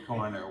 standing in the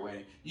corner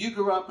waiting. You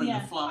grew up in Yeah.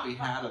 the floppy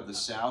hat of the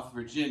South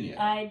Virginia.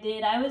 I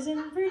did. I was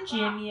in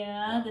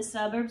Virginia, the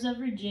suburbs of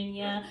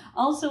Virginia.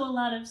 Also, a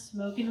lot of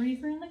smoke and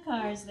reefer in the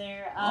cars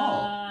there.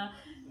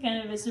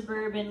 Kind of a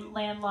suburban,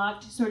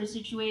 landlocked sort of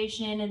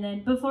situation. And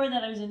then before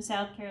that, I was in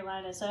South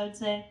Carolina. So I would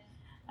say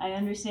I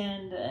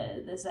understand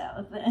the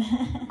South.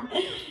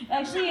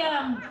 Actually,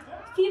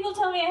 people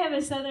tell me I have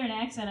a Southern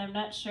accent. I'm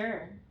not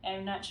sure.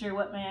 I'm not sure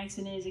what my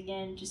accent is.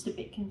 Again, just a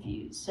bit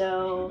confused.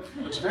 So,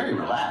 It's very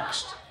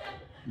relaxed.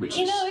 Which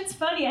is... it's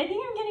funny. I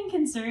think I'm getting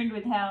concerned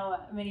with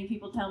how many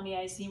people tell me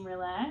I seem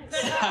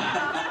relaxed.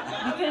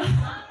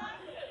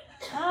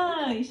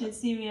 Oh, you should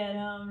see me at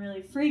home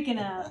really freaking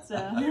out, so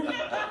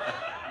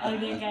I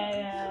think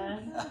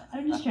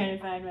I'm just trying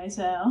to find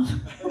myself.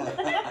 Well,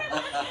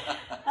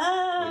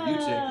 you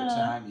take the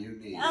time you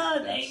need.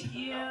 Oh, thank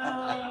you.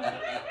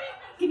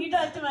 Can you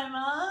talk to my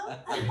mom?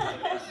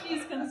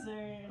 She's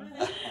concerned.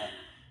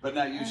 But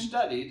now you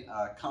studied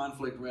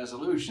conflict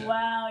resolution.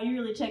 Wow,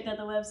 you really checked out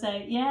the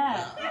website.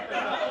 Yeah.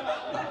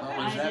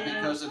 Well, was that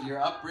because of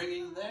your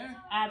upbringing there?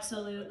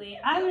 Absolutely.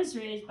 I was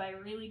raised by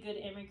really good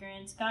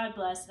immigrants, God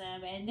bless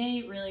them, and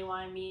they really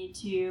wanted me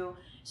to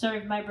sort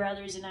of, my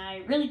brothers and I,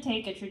 really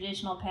take a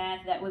traditional path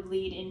that would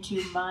lead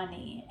into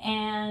money.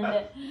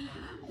 And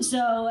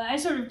so I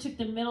sort of took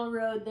the middle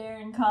road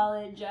there in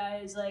college. I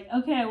was like,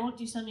 okay, I won't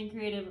do something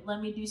creative. Let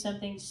me do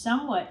something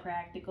somewhat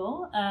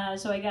practical.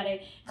 So I got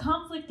a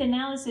conflict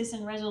analysis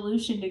and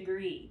resolution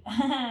degree.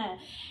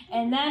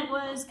 And that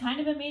was kind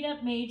of a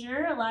made-up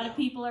major. A lot of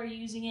people are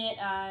using it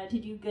to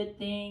do good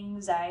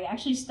things. I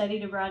actually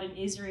studied abroad in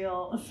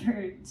Israel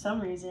for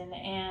some reason.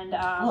 And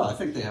well, I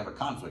think they have a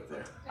conflict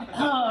there.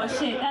 Oh,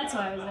 shit, that's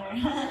why I was there.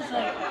 It's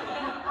like,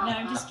 no,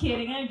 I'm just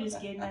kidding. I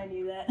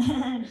knew that.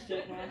 I'm just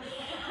joking around.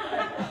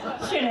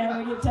 Should have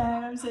a good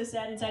time. I'm so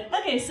sad inside.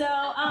 Okay, so,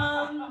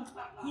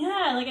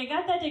 yeah, like I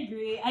got that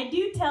degree. I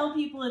do tell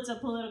people it's a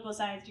political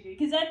science degree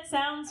because that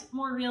sounds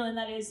more real and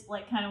that is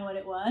like kind of what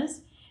it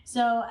was.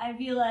 So I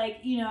feel like,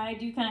 you know, I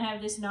do kind of have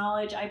this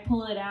knowledge. I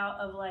pull it out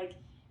of like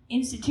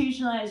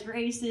institutionalized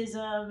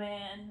racism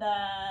and,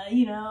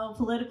 you know,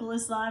 political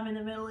Islam in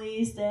the Middle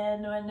East.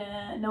 And when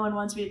no one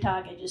wants me to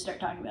talk, I just start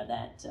talking about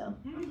that. So.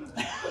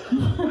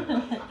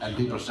 And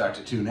people start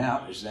to tune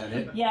out. Is that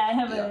it? Yeah, I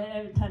have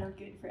a ton of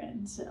good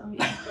friends. So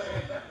yeah.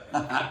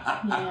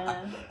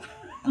 Yeah.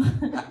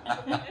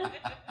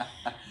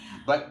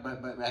 But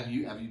have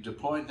you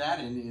deployed that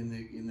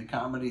in the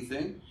comedy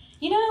thing?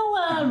 You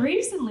know,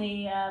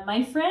 recently,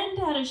 my friend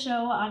had a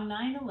show on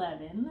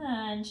 9/11,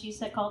 and she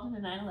called it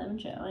a 9/11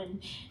 show,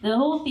 and the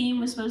whole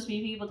theme was supposed to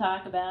be people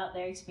talk about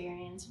their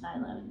experience with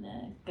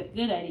 9/11.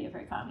 Good idea for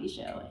a comedy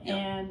show. Yeah.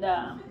 And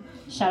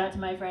shout out to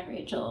my friend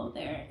Rachel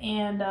there.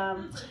 And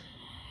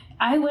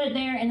I went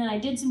there, and then I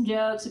did some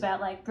jokes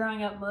about like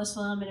growing up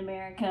Muslim in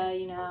America,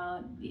 you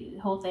know, the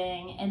whole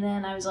thing. And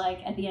then I was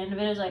like, at the end of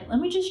it, I was like, let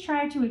me just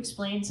try to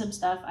explain some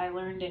stuff I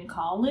learned in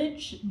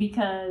college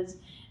because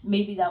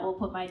maybe that will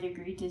put my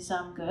degree to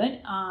some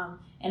good.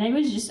 And I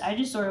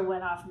just sort of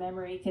went off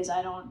memory because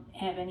I don't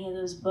have any of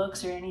those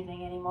books or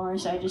anything anymore.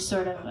 So I just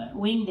sort of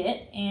winged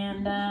it.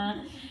 And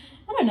I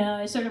don't know,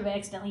 I sort of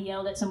accidentally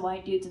yelled at some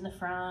white dudes in the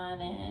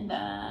front. And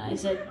I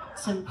said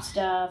some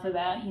stuff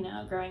about, you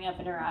know, growing up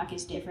in Iraq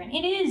is different.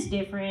 It is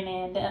different.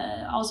 And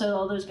also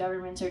all those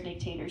governments are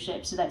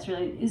dictatorships. So that's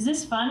really, is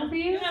this fun for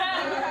you?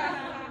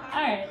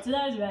 All right, so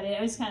that was about it.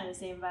 It was kind of the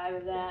same vibe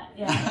of that.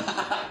 Yeah,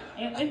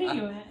 I think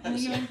it went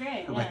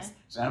great. Yeah.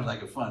 Sounds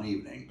like a fun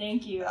evening.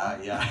 Thank you.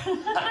 Yeah.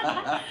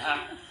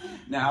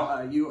 Now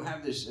you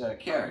have this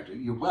character.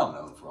 You're well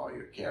known for all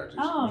your characters.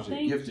 Oh, You're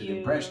a gifted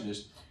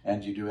impressionist,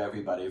 and you do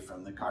everybody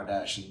from the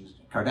Kardashians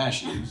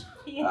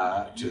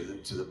Yeah. to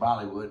the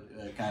Bollywood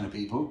kind of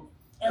people.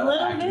 A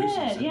little actors,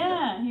 bit,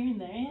 yeah, here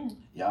and there,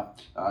 yeah.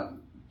 Yeah.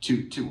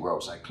 Two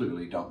worlds I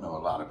clearly don't know a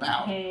lot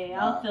about. Hey,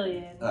 I'll fill you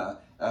in.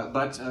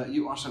 But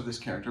you also have this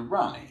character,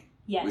 Ronnie.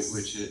 Yes.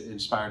 Which is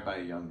inspired by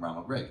a young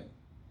Ronald Reagan.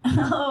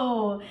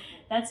 Oh,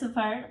 that's the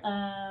part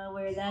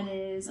where that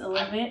is a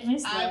little bit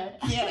misled.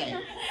 I'm kidding.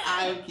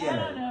 I'm kidding. I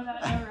don't know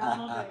about no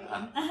Ronald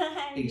Reagan.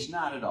 He's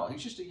not at all.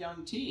 He's just a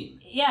young teen.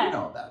 Yeah. You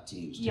know about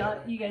teens, Jerry.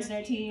 You guys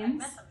know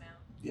teens?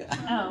 Yeah.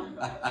 Oh,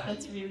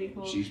 that's really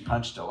cool. She's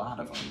punched a lot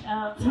of them.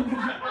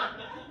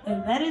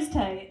 And that is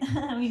tight.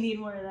 We need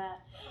more of that.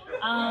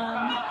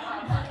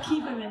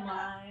 Keep them in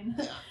line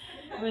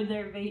with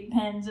their vape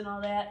pens and all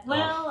that.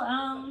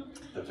 Well,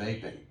 the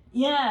vaping.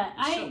 Yeah,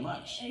 so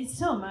much. It's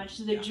so much.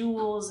 The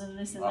jewels and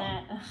this and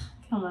that. Ugh,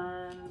 come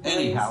on.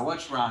 Anyhow,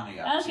 what's Ronnie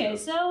up to? Okay,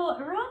 so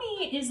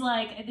Ronnie is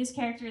like this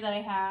character that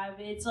I have.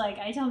 It's like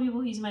I tell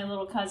people he's my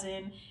little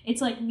cousin. It's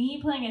like me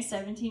playing a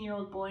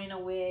 17-year-old boy in a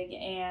wig,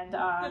 and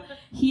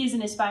he is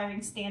an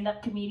aspiring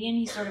stand-up comedian.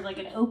 He's sort of like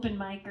an open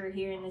micer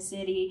here in the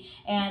city.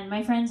 And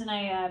my friends and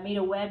I made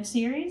a web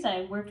series.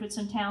 I worked with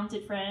some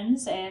talented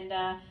friends, and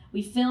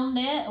we filmed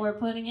it. We're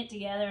putting it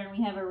together, and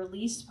we have a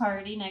release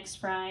party next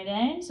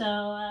Friday. So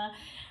I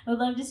would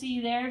love to see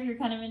you there if you're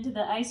kind of into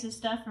the ISIS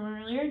stuff from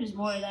earlier. There's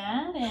more of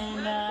that,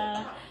 and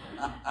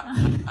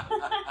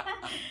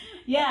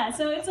yeah.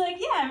 So it's like,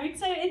 yeah, I'm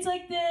excited. It's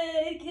like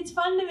it's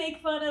fun to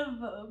make fun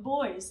of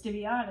boys. To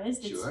be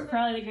honest, it's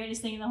probably the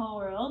greatest thing in the whole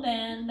world,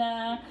 and.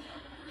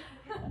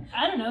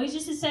 I don't know, he's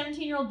just a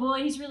 17-year-old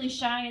boy. He's really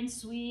shy and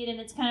sweet, and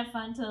it's kind of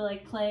fun to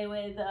like play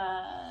with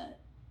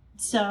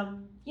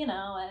some, you know,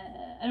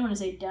 I don't want to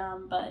say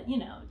dumb, but, you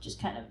know,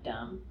 just kind of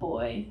dumb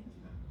boy.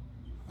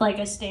 Like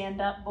a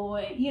stand-up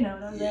boy, you know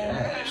what I'm saying?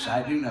 Yes,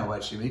 I do know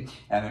what you mean.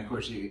 And of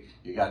course, you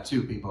got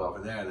two people over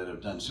there that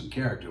have done some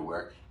character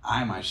work.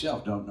 I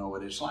myself don't know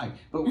what it's like.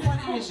 But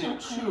what is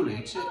it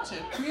truly to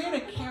create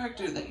a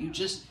character that you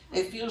just,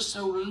 it feels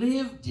so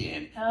lived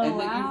in, and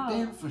that you've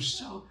been for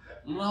so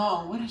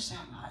long. What is that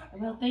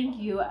like? Well, thank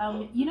you.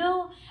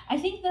 I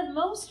think the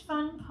most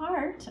fun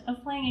part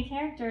of playing a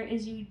character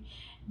is you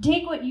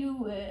take what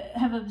you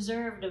have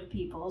observed of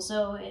people.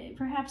 So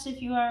perhaps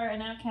if you are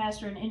an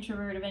outcast or an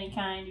introvert of any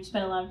kind, you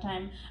spend a lot of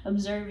time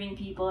observing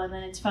people, and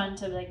then it's fun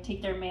to like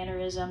take their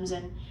mannerisms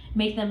and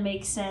make them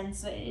make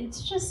sense.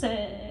 It's just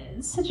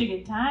such a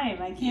good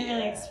time. I can't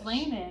really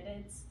explain it.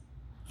 It's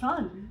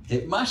fun.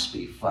 It must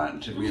be fun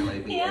to really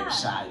be Yeah.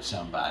 inside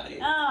somebody.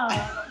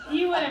 Oh,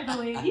 you wouldn't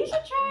believe. You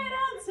should try it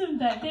out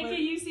sometime. Take a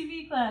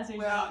UCB class or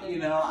Well, something. you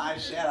know, I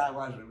said I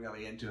wasn't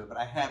really into it, but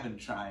I have been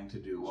trying to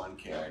do one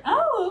character.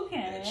 Oh,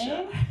 okay. It's,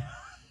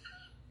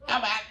 how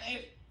about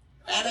this?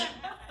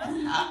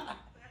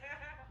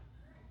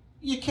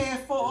 You care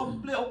for a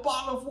little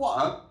bottle of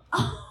water?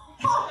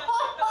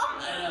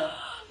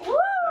 Woo!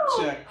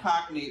 That's a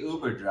Cockney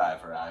Uber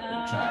driver I've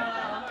been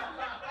trying to.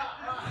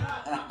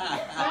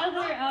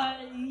 Brother,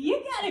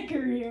 you got a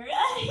career.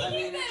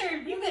 mean,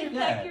 you better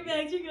yeah. pack your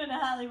bags. You're going to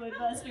Hollywood,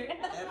 Buster. It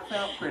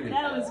felt pretty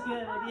That good. was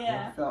good,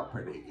 yeah. It felt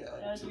pretty good.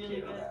 That was to really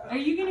do good. that. Are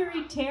you going to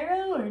read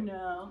tarot or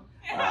no?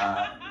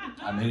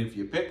 I mean, if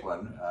you pick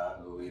one,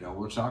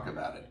 we'll talk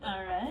about it.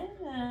 All right.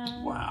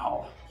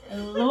 Wow.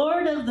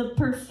 Lord of the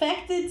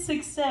Perfected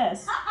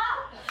Success.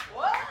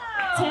 Wow.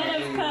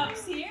 10 of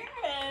Cups here,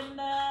 and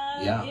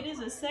Yeah. it is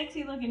a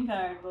sexy looking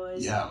card,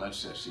 boys. Yeah,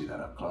 let's just see that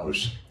up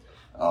close.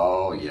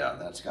 Oh, yeah,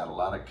 that's got a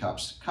lot of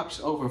cups.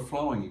 Cups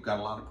overflowing. You've got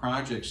a lot of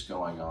projects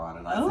going on,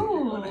 and I think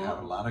you're going to have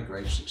a lot of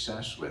great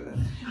success with it.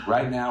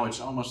 Right now, it's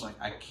almost like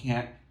I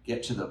can't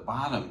get to the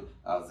bottom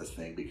of the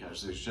thing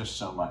because there's just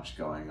so much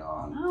going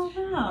on. Oh,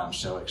 And wow. I'm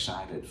so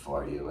excited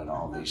for you and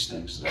all these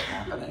things that are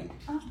happening.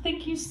 Oh,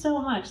 thank you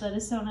so much. That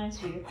is so nice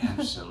of you.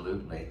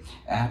 Absolutely.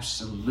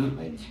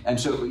 Absolutely. And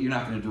so you're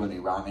not going to do any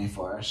Ronnie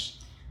for us?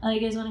 You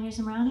guys want to hear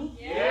some Ronnie?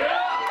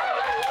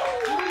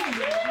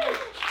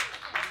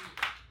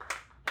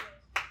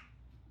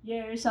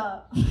 What's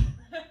up?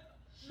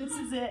 This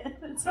is it.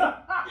 That's it.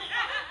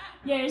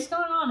 Yeah, what's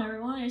going on,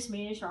 everyone? It's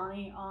me, it's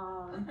Ronnie.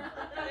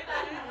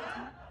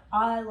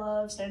 I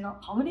love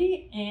stand-up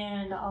comedy,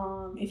 and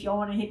if y'all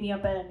want to hit me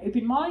up at an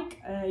open mic,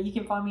 you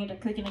can find me at a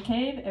Click in a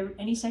Cave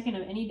any second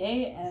of any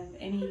day of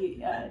any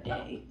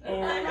day.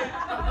 And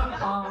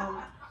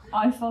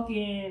I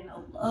fucking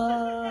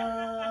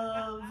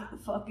love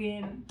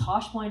fucking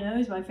Tosh.0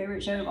 is my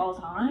favorite show of all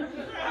time.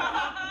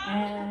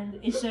 And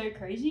it's so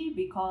crazy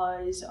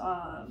because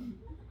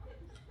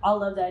I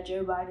love that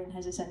Joe Biden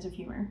has a sense of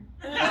humor.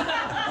 Really,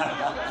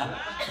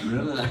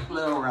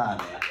 little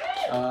Ronnie.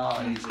 Oh,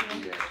 he's a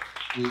dear.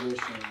 We wish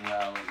him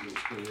well in his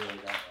career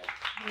that way.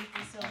 Thank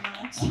you so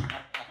much.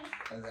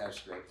 That's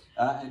great.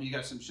 And you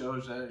got some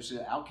shows.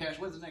 Outcast.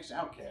 When's the next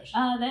Outcast?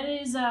 That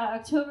is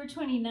October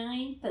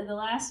 29th, the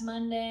last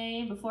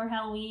Monday before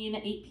Halloween,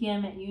 8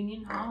 p.m. at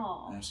Union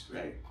Hall. That's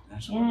great.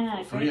 That's Yeah,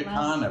 wonderful. great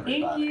Fareeha,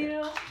 everybody. Thank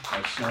you.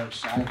 That's so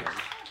exciting.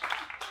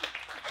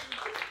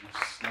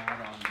 Let's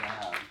slide on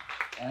down.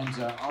 And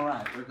all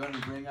right, we're going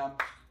to bring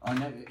up our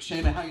next.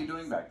 Shayna, how are you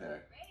doing back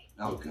there? Great.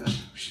 Oh, good.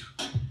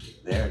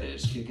 There it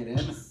is. Kick it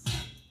in.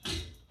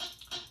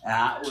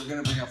 We're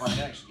going to bring up our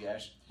next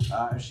guest.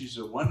 She's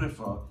a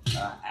wonderful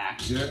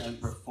actor and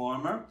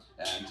performer,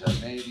 and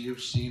maybe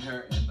you've seen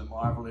her in The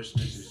Marvelous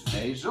Mrs.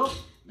 Maisel.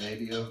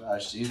 Maybe you've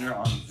seen her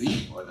on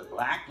Veep or The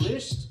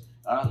Blacklist.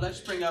 Let's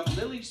bring up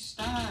Lilli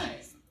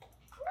Stein.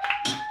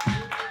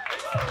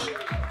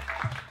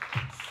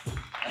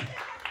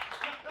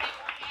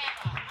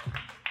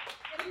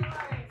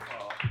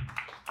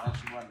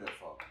 That's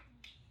wonderful.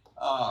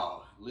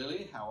 Oh,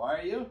 Lilli, how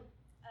are you?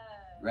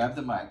 Grab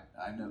the mic.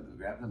 I know.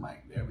 Grab the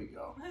mic. There we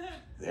go.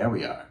 There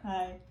we are.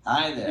 Hi.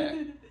 Hi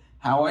there.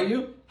 How are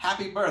you?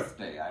 Happy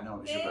birthday. I know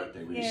it was your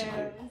birthday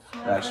recently.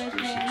 That's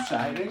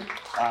exciting.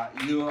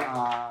 You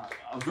are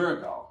a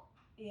Virgo.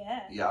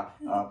 Yeah. Yeah.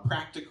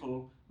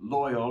 Practical,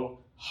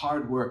 loyal,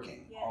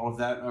 hardworking. Yeah. All of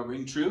that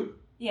ring true?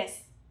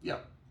 Yes.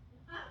 Yep.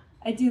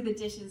 I do the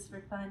dishes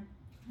for fun.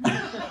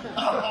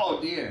 Oh,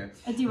 dear.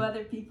 I do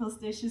other people's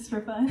dishes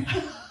for fun.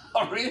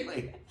 Oh,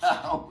 really?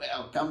 Oh,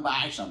 well, come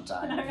by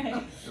sometime. All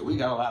right. We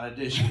got a lot of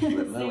dishes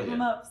with Lilli. Save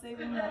them up. Save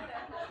them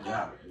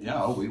up.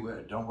 Yeah, oh, we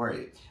will. Don't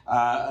worry.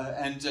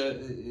 And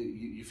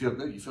you feel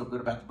good? You feel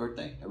good about the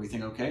birthday?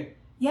 Everything okay?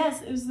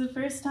 Yes, it was the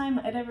first time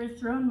I'd ever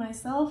thrown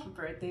myself a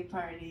birthday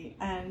party,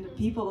 and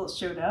people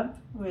showed up,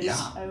 which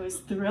Yeah. I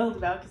was thrilled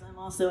about because I'm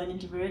also an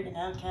introvert, an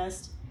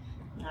outcast.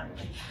 Not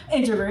really.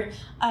 Introvert.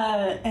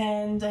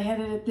 And I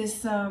had it at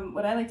this,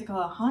 what I like to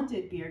call a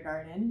haunted beer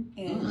garden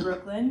in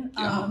Brooklyn.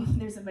 Yeah.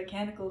 There's a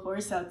mechanical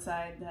horse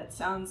outside that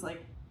sounds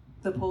like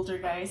the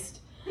poltergeist.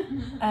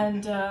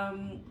 And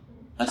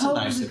That's a it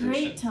nice was a addition.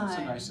 great That's a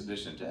time. nice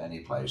addition to any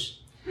place.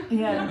 Yeah. You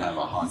can have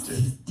a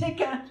haunted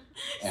Stick a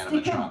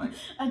animatronic.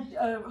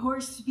 a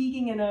horse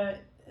speaking in a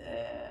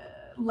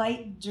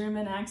light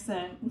German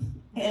accent,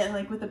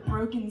 like with a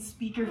broken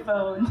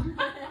speakerphone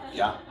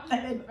Yeah.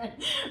 that had been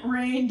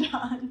rained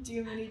on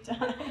too many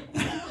times.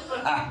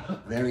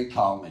 Very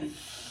calming.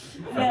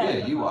 Yeah.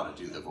 Yeah, you ought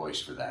to do the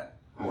voice for that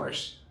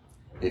horse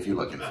if you're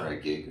looking for a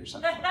gig or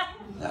something.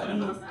 I don't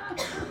know.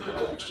 A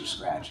little extra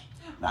scratch.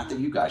 Not that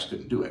you guys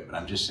couldn't do it, but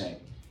I'm just saying,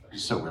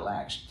 it's so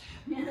relaxed.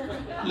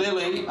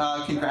 Lilli,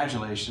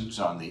 congratulations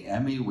on the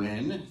Emmy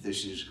win.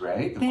 This is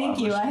great. Thank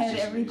you. I had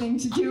everything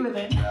to do with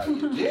it. Well,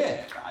 you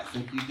did. I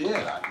think you did.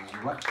 I mean,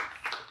 what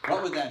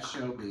would that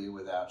show be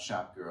without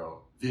shop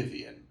girl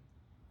Vivian?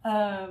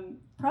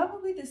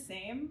 Probably the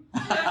same.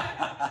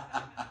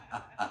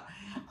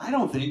 I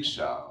don't think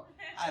so.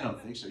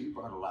 You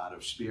brought a lot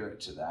of spirit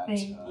to that.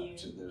 Thank you.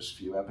 To those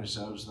few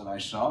episodes that I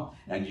saw.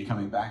 And you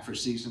coming back for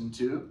season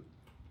 2?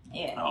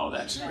 Yeah. Oh,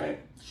 that's great.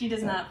 She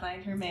does not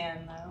find her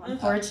man, though,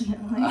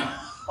 unfortunately.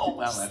 Oh,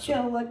 well, that's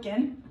still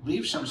looking.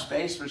 Leave some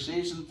space for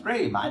season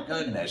 3. My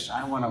goodness,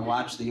 I want to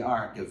watch the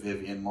arc of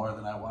Vivian more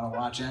than I want to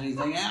watch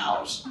anything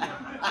else.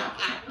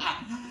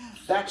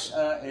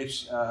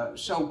 It's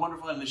so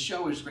wonderful, and the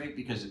show is great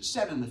because it's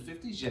set in the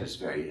 50s, yet it's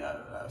very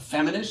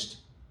feminist.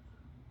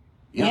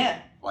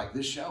 Yeah. Like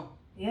this show.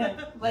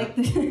 Yeah, like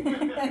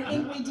I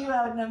think we do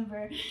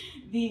outnumber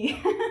the.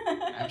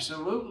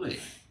 Absolutely.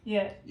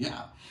 Yeah.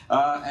 Yeah.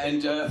 Now, I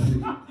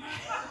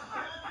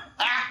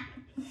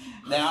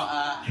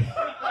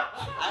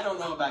don't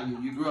know about you.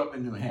 You grew up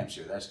in New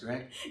Hampshire, that's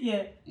correct?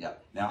 Yeah. Yeah.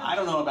 Now, I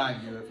don't know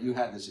about you if you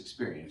had this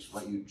experience,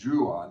 what you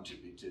drew on to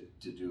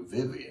do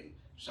Vivian,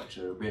 such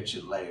a rich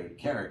and layered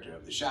character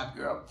of the shop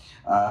girl.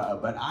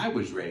 But I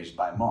was raised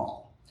by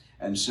mall.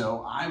 And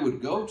so I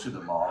would go to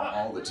the mall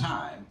all the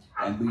time,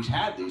 and we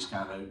had these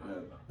kind of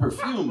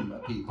perfume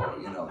people,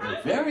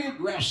 they're very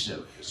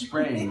aggressive,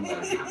 spraying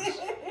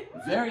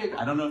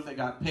I don't know if they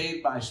got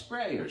paid by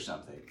spray or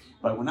something,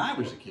 but when I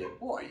was a kid,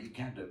 boy, you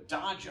kind of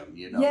dodge them,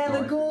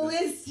 Yeah, the goal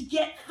is to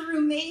get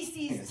through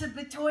Macy's to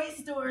the toy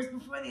stores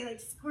before they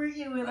squirt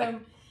you with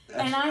them.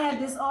 And I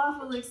had this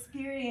awful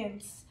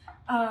experience.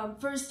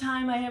 First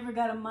time I ever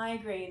got a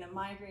migraine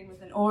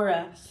with an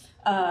aura.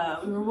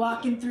 We were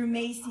walking through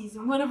Macy's,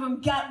 and one of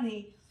them got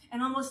me,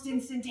 and almost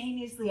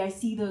instantaneously I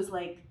see those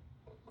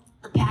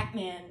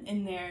Pac-Man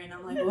in there, and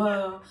I'm like,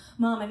 whoa,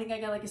 Mom, I think I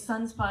got a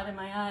sunspot in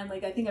my eye.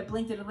 I think I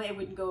blinked it away, it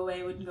wouldn't go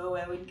away,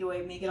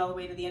 make it all the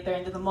way to the other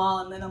end of the mall,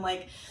 and then I'm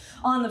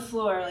on the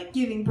floor,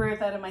 giving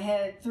birth out of my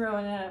head,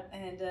 throwing up,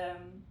 and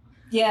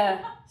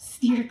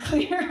steer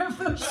clear of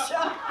those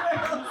shop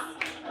girls.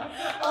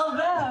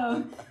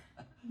 Although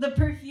the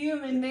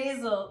perfume in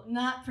Maisel,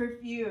 not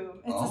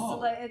perfume.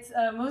 It's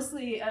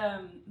mostly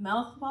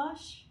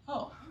mouthwash.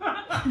 Oh.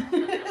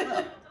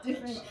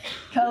 Different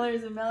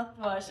colors of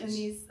mouthwash and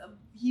these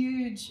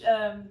huge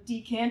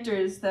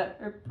decanters that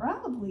are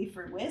probably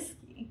for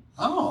whiskey.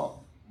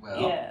 Oh, well.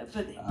 Yeah,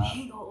 but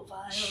big old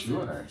vials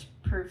of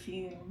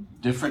perfume.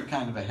 Different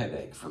kind of a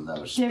headache from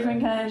those. Different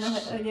kind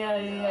of,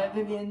 yeah.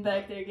 Vivian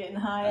back there getting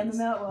high on the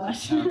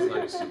mouthwash. Sounds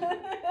like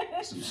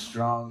some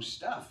strong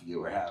stuff you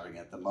were having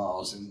at the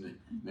malls in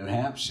New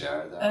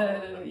Hampshire.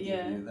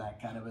 Yeah. That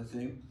kind of a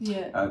thing.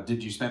 Yeah.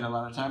 Did you spend a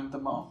lot of time at the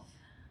mall?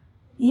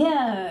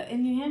 Yeah,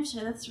 in New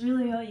Hampshire, that's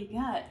really all you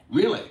got.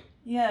 Really?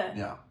 Yeah.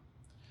 Yeah.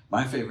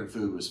 My favorite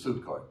food was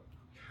food court.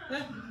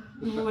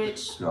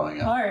 Which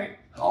growing up? part?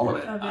 All of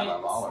it. I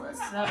love all of it.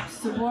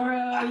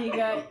 Saboro,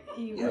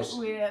 Yes.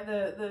 we had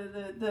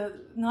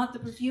the not the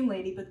perfume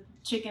lady, but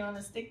chicken on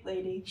a stick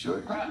lady.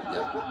 Sure.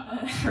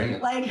 Yeah. Bring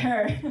it. Like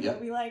her.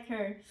 Yep. We like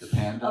her. The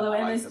panda. Although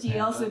I like the MSG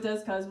panda. also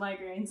does cause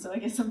migraines, so I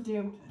guess I'm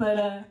doomed.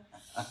 But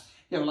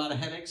you have a lot of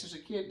headaches as a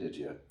kid, did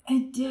you?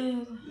 I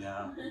did.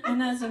 Yeah.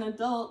 And as an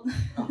adult,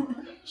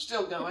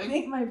 Still I going?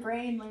 think my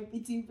brain might be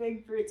too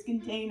big for its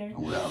container.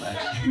 Well,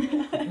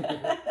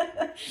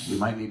 you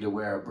might need to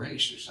wear a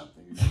brace or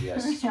something. Maybe a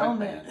helmet.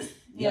 sweatband.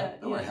 Yeah,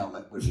 or a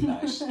helmet would be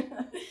nice.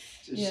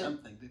 Just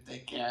something to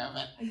take care of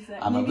it.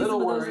 Exactly. I'm Maybe a little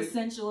some of worried. those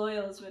essential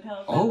oils would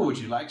help. Oh, would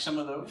you like some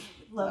of those?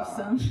 Love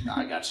some.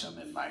 I got some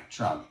in my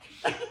trunk.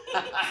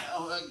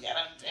 I'll get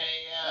them to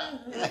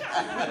you.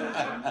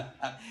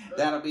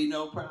 That'll be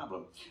no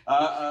problem.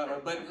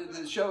 But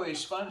the show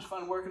is fun. It's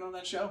fun working on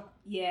that show.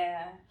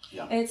 Yeah.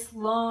 Yeah. It's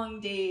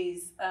long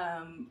days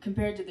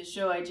compared to the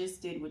show I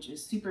just did, which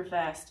was super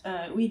fast.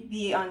 We'd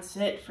be on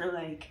set for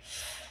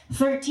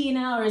 13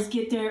 hours,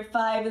 get there at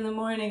 5 in the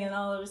morning, and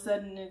all of a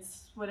sudden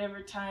it's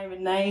whatever time at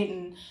night,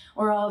 and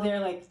we're all there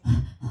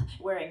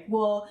wearing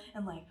wool,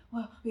 and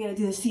well, we gotta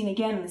do the scene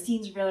again, and the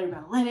scenes are very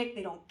realistic,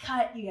 they don't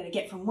cut, you gotta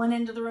get from one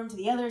end of the room to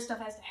the other, stuff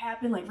has to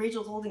happen,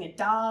 Rachel's holding a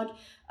dog,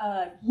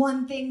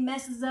 one thing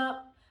messes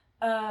up,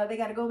 they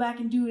gotta go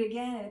back and do it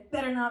again, and it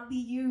better not be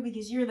you,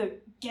 because you're the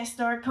guest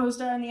star,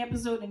 co-star in the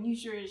episode, and you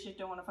sure as shit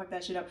don't want to fuck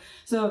that shit up.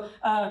 So,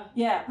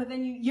 but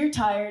then you're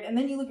tired, and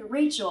then you look at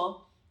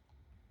Rachel.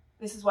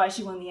 This is why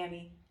she won the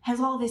Emmy,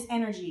 has all this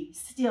energy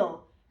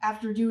still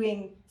after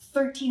doing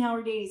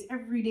 13-hour days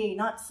every day,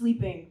 not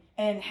sleeping,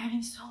 and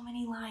having so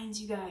many lines,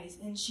 you guys.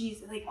 And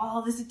she's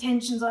all this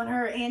attention's on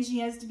her, and she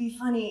has to be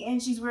funny,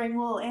 and she's wearing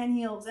wool and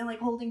heels, and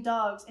holding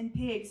dogs and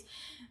pigs.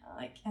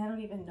 I don't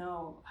even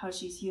know how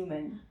she's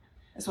human.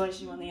 That's why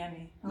she won the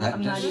Emmy. That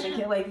I'm not does- even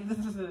kidding. Like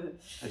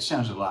It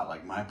sounds a lot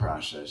like my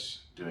process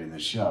doing the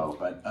show,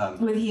 but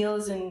with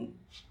heels and.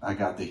 I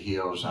got the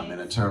heels. I'm in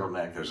a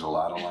turtleneck. There's a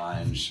lot of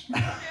lines.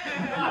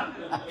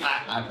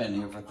 I've been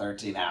here for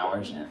 13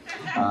 hours. And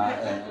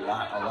a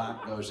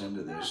lot goes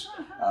into this.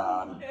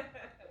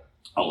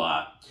 A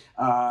lot.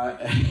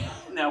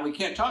 Now, we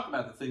can't talk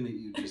about the thing that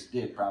you just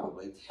did,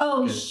 probably.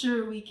 Oh, because-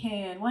 sure we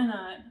can. Why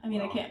not? I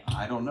mean, I can't.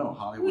 I don't know.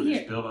 Hollywood We is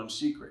hear- built on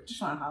secrets.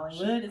 It's not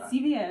Hollywood. It's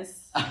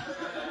CBS.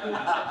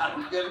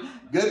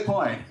 Good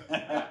point.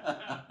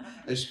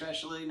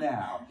 Especially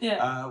now.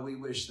 Yeah. We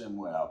wish them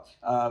well.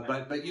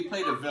 But you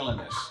played a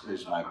villainess,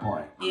 is my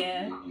point.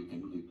 Yeah.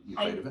 You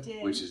I played a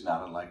did. which is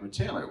not unlike what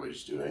Taylor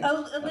was doing. A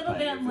little playing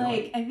bit a of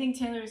villain. I think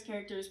Taylor's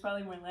character is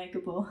probably more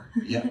likable.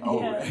 Yeah. Oh,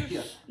 Yeah. right.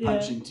 Yeah. Yeah.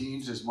 Punching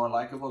teens is more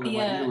likable than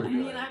what Yeah, you were I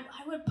doing. mean, I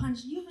would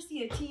punch. You ever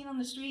see a teen on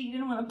the street you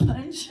didn't want to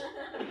punch?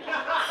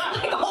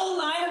 Like a whole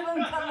line of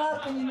them come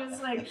up, and you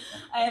just like,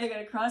 I either got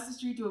to cross the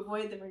street to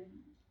avoid them or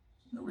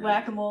Really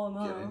whack-a-mole them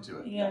all. get into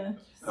it. Yeah.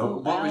 Oh,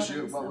 what was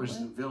loud what and was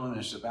stuff the like-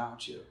 villainous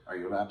about you? Are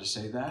you allowed to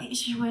say that?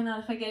 Sure, why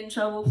not? If I get in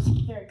trouble,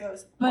 there it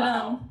goes. But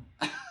Wow.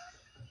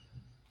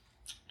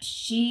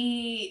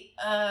 she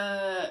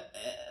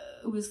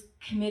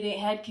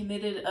had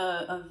committed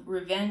a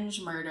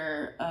revenge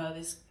murder.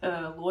 This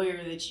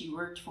lawyer that she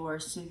worked for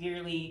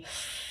severely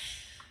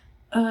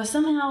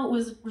somehow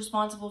was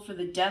responsible for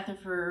the death of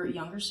her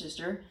younger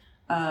sister,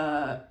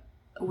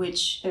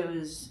 which it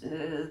was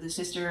the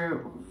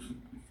sister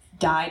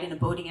died in a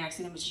boating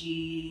accident, but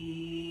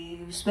she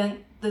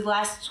spent the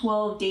last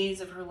 12 days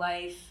of her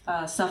life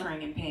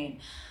suffering in pain.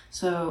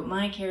 So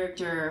my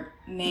character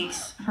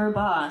makes her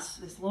boss,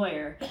 this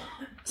lawyer,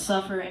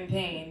 suffer in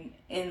pain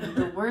in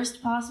the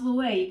worst possible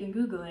way. You can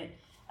Google it.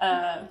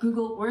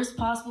 Google worst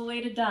possible way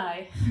to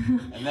die.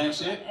 And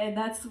that's it? And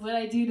that's what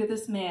I do to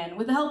this man,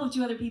 with the help of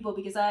two other people,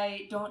 because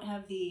I don't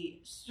have the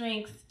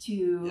strength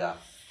to Yeah.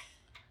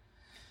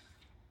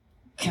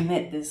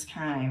 commit this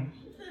crime.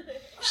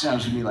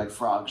 Sounds to me like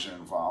frogs are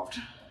involved.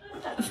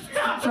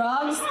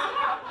 Frogs?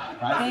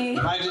 Hey.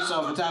 If I just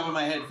off the top of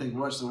my head think,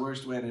 what's the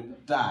worst way to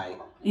die?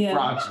 Yeah.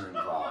 Frogs are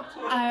involved.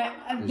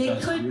 They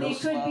Is that could real be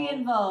slow?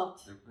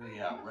 involved.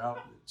 Yeah, well,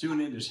 tune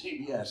into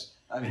CBS.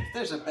 I mean, if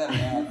there's a better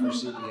ad for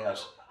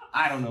CBS,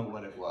 I don't know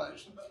what it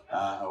was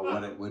or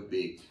what it would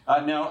be.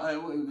 Now,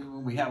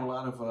 we have a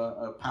lot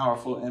of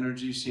powerful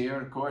energies here,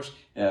 of course,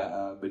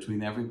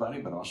 between everybody,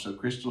 but also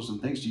crystals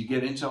and things. Do you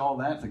get into all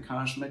that, the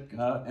cosmic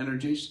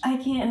energies? I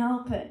can't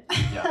help it.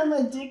 Yeah. I'm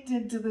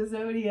addicted to the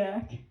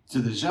zodiac. To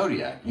the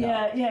zodiac?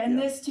 Yeah, and Yeah.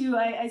 this too.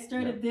 I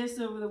started this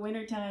over the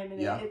wintertime,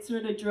 and Yeah. it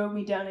sort of drove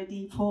me down a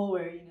deep hole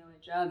where, I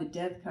draw the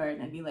death card,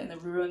 and I'd be like,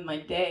 that ruined my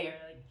day,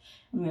 or like,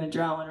 I'm going to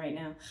draw one right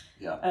now.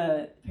 Yeah.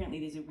 Apparently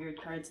these are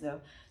weird cards, though.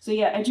 So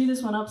yeah, I drew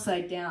this one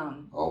upside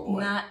down. Oh,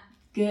 boy. Not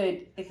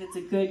good if it's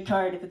a good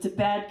card. If it's a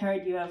bad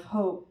card, you have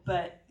hope.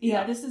 But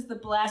yeah, this is the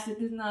blasted.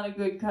 This is not a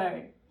good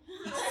card.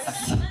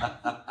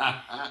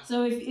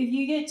 So if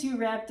you get too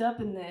wrapped up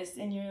in this,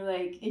 and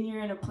you're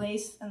in a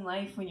place in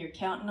life when you're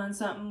counting on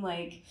something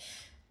like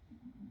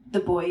the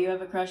boy you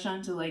have a crush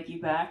on to like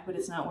you back, but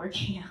it's not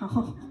working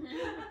out.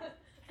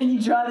 And you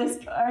draw this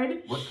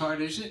card. What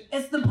card is it?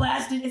 It's the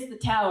blasted. It's the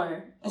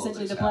tower. Oh,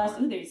 Essentially, the the blasted.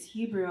 tower. Ooh, there's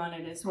Hebrew on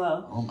it as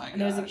well. Oh, my gosh.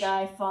 And there's a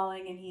guy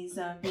falling, and he's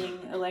being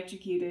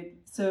electrocuted.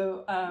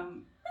 So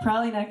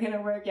probably not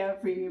gonna work out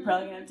for you. You're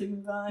probably gonna have to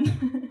move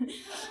on.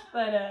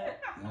 But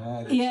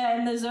That is yeah,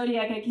 and the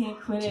zodiac, I can't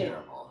quit it.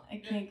 terrible. I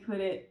can't quit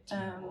it.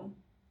 Terrible.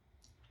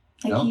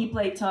 I Nope.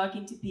 keep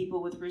talking to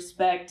people with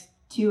respect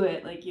to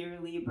it, like you're a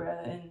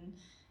Libra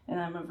and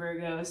I'm a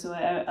Virgo, so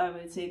I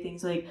would say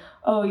things like,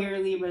 oh, you're a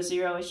Libra, so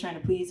you're always trying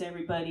to please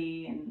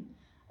everybody, and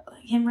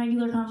in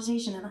regular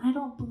conversation. And I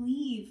don't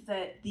believe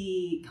that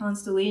the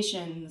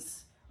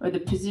constellations or the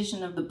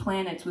position of the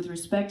planets with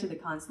respect to the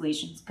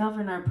constellations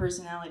govern our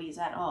personalities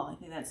at all. I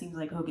think that seems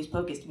like hocus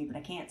pocus to me, but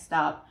I can't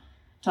stop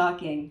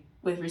talking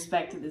with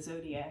respect to the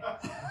zodiac.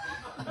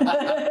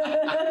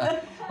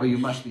 Well, you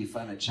must be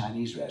fun at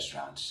Chinese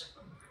restaurants.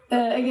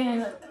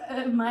 Again,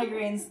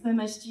 migraines,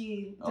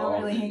 MSG, don't Oh,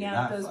 really okay, hang you're out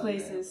not at those fun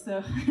places,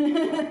 so.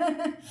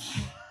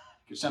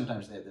 Because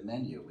sometimes they have the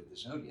menu with the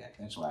zodiac.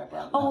 That's why I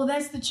brought it Oh, well, up.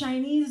 that's the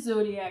Chinese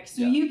zodiac.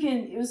 So Yeah.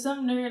 it was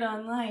some nerd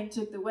online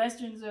took the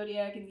Western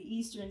zodiac and the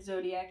Eastern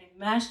zodiac and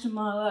mashed them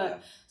all up. Yeah.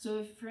 So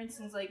if, for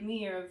instance, like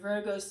me, you're a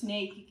Virgo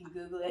snake, you can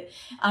Google it.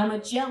 I'm a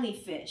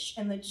jellyfish,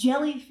 and the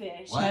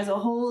jellyfish What? has a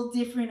whole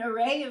different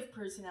array of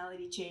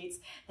personality traits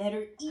that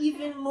are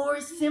even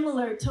more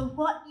similar to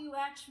what you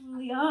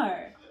actually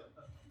are.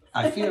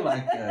 I feel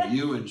like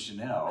you and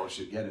Chanel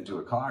should get into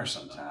a car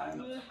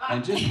sometime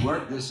and just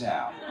work this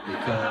out,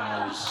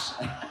 because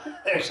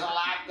there's a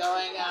lot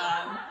going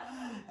on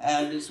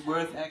and it's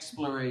worth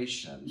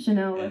exploration.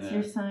 Chanel, And, what's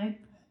your sign?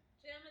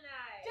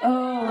 Gemini.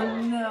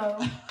 Oh, no.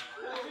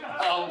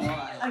 Oh, boy.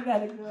 I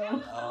gotta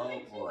go.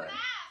 Oh, boy.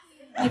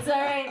 It's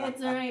all right.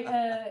 It's all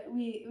right.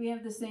 We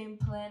have the same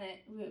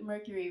planet.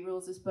 Mercury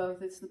rules us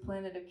both. It's the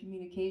planet of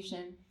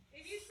communication.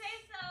 If you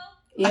say so.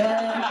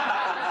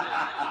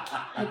 Yeah,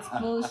 it's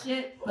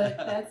bullshit, but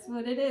that's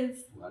what it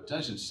is. Well, it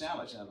doesn't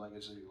sound. It sounds like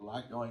it's a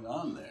lot going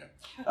on there.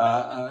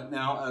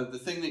 Now, the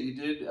thing that you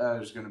did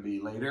is going to be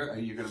later.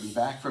 You're going to be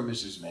back from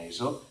Mrs.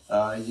 Maisel.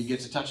 You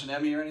get to touch an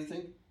Emmy or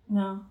anything?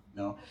 No.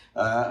 No.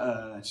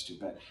 That's too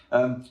bad.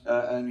 And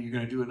you're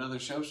going to do another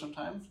show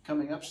sometime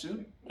coming up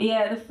soon?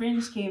 Yeah, the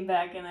Fringe came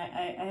back, and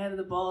I have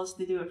the balls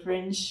to do a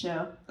Fringe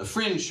show. A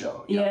Fringe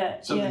show?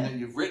 Yeah. Something yeah. that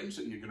you've written,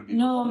 so you're going to be...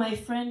 No, my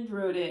friend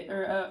wrote it,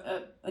 or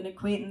an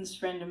acquaintance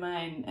friend of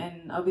mine,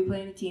 and I'll be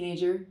playing a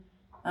teenager.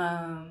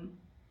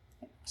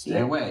 Stay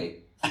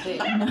away.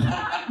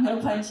 No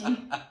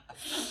punching.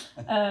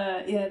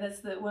 Yeah,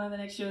 that's one of the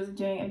next shows I'm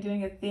doing. I'm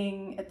doing a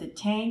thing at the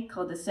Tank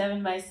called the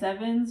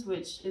 7x7s,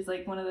 which is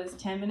like one of those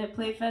 10-minute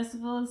play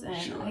festivals, and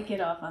Sure. I get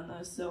off on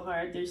those so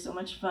hard. They're so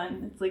much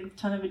fun. It's like a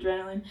ton of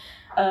adrenaline.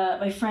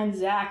 My friend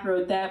Zach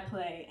wrote that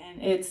play,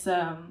 and it's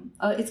kind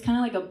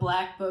of like a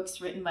black books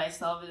written by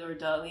Salvador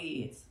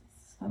Dali.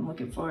 I'm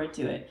looking forward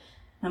to it.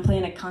 I'm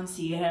playing a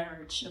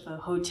concierge of a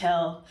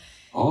hotel.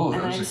 Oh,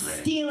 and those I'm are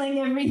great. stealing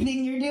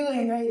everything you're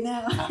doing right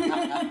now.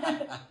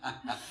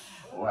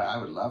 Boy, I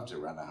would love to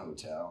run a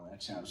hotel.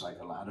 That sounds like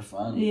a lot of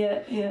fun.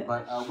 Yeah.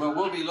 But well,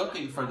 we'll be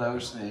looking for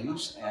those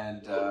things,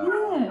 and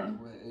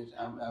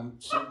I'm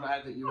so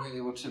glad that you were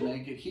able to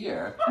make it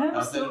here. I'm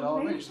That so it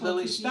all grateful reached.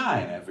 Lilli to be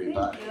Stein, here.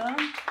 everybody. Thank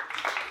you.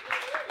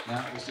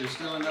 Now, is there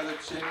still another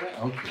chair?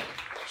 Okay,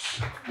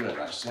 good.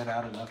 I set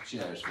out enough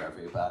chairs for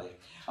everybody.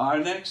 Our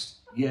next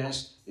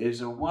guest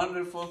is a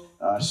wonderful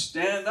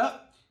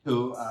stand-up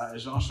who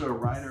is also a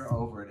writer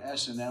over at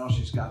SNL.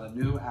 She's got a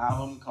new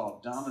album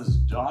called Donna's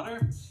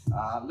Daughter.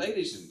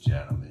 Ladies and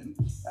gentlemen,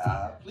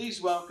 please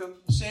welcome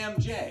Sam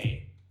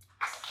J.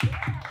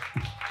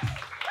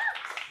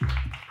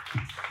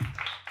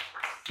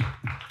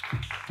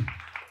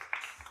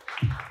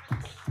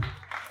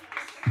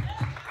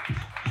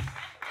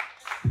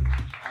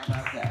 How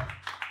about that?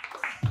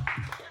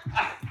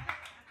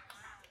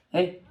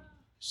 Hey.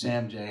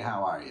 Sam J,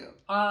 how are you?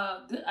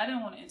 Good. I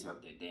didn't want to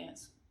interrupt their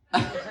dance.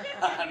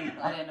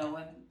 I didn't know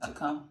when to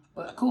come,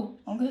 but cool.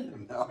 I'm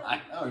good. No, I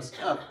know it's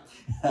tough.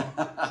 There's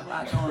a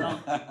lot going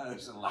on.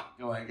 There's a lot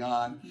going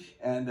on,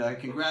 and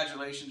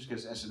congratulations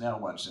because SNL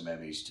won some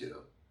Emmys too.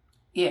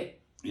 Yeah.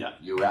 Yeah,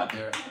 you were out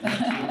there.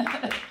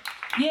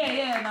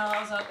 Yeah. No,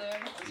 I was out there.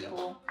 It was Yeah.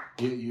 cool.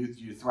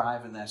 You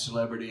thrive in that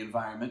celebrity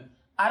environment.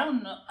 I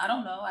don't know.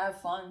 I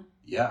have fun.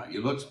 Yeah,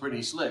 you looked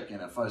pretty slick in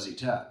a fuzzy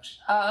tux.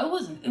 It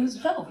wasn't. It was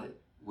velvet.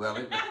 Well,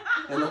 it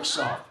looks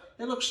soft.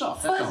 It looks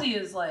soft. That's all. Fuzzy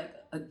is like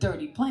a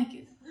dirty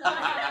blanket.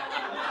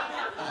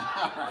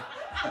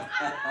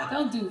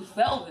 Don't do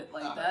velvet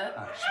like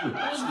that. Smooth.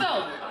 It was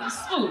velvet. It was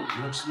smooth.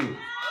 You look smooth.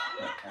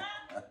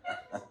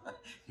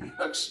 You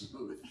look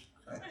smooth.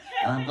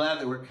 And I'm glad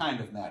that we're kind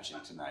of matching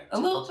tonight. A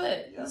little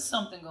bit. Yeah. There's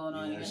something going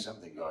on Yeah, here. there's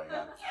something going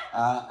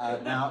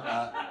on.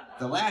 Now,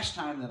 the last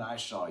time that I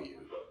saw you,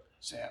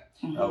 Sam,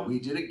 we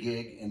did a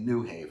gig in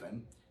New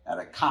Haven at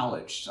a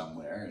college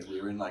somewhere, and we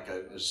were in like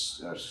a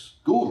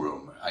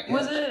schoolroom, I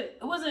guess. It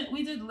wasn't.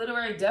 We did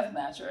literary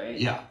deathmatch, right?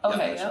 Yeah. Okay.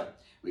 That's right.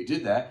 We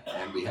did that,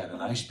 and we had a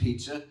nice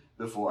pizza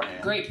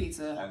beforehand. Great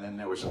pizza. And then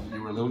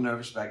you were a little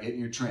nervous about getting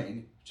your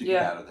train to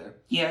get out of there.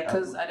 Yeah,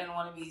 because I didn't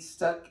want to be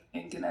stuck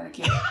in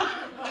Connecticut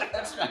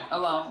That's right.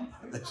 alone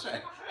That's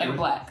right. and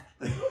black.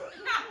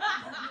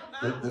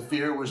 The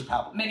fear was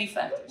palpable. Many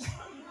factors.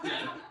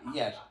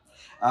 Yes.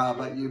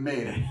 But you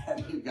made it,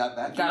 and you got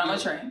back. Got on my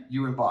train.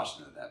 You were in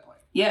Boston at that point.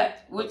 Yeah,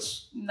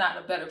 which not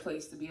a better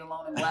place to be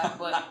alone and black,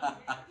 but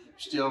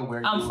Still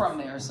where I'm you from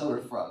were- there, so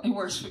were from. it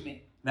works for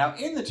me. Now,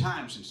 in the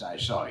time since I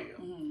saw you,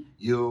 Mhm.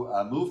 you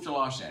moved to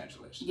Los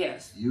Angeles.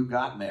 Yes. You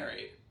got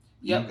married.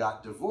 Yep. You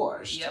got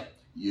divorced. Yep.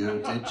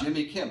 You did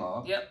Jimmy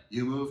Kimmel. Yep.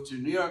 You moved to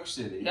New York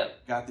City.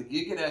 Yep. Got the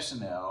gig at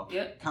SNL.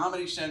 Yep.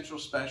 Comedy Central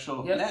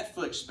special. Yep.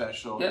 Netflix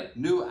special. Yep.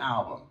 New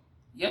album.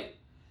 Yep.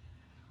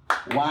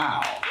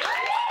 Wow.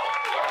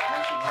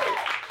 That's a lot.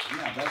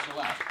 Yeah, that's a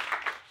lot.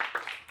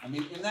 I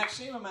mean, in that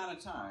same amount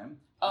of time,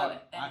 I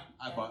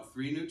bought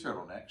 3 new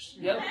turtlenecks.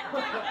 Yep.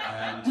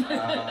 And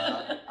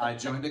I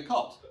joined a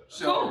cult.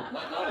 So, Cool.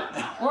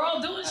 We're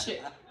all doing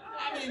shit.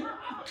 I mean,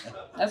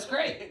 That's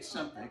great. it's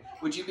something.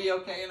 Would you be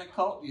okay in a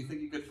cult? Do you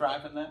think you could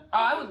thrive in that? Oh,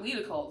 I would lead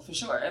a cult for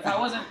sure. If I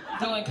wasn't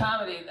doing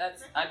comedy,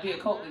 I'd be a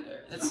cult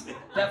leader. That's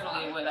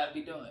definitely what I'd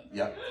be doing.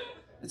 Yep.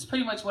 It's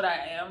pretty much what I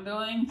am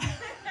doing.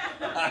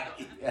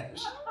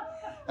 Yes.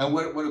 And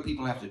what do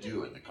people have to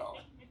do in the cult?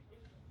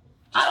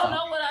 I don't know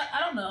I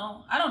don't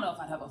know. I don't know if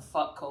I'd have a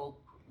fuck cult.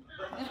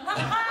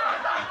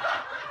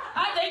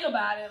 I think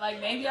about it. Like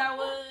maybe I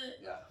would.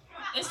 Yeah.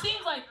 It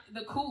seems like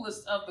the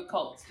coolest of the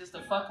cults, just a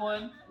fuck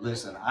one.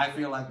 Listen, I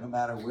feel like no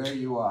matter where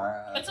you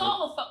are, It's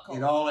all a fuck cult.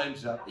 it all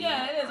ends up.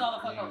 Yeah, it is all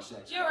a fuck being cult.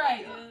 sex You're cult.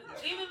 right.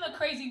 Yeah. Even the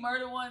crazy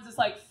murder ones, it's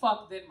like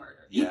fuck then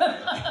murder. Yeah.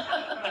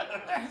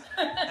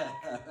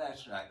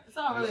 That's right. It's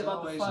all really There's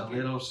about the always fucking. a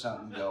little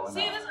something going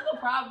See, on. this is the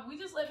problem. We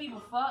just let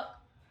people fuck.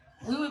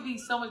 We would be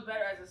so much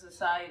better as a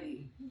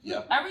society.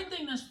 Yeah.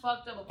 Everything that's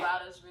fucked up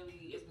about us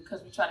really is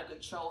because we try to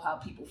control how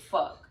people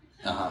fuck.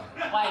 Uh-huh.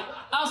 Like,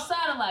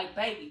 outside of, like,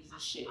 babies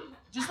and shit.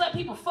 Just let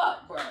people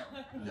fuck, bro.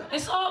 Yeah.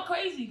 It's all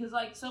crazy, because,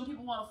 like, some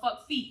people want to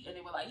fuck feet, and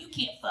they were like, you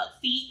can't fuck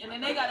feet, and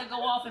then they got to go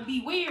off and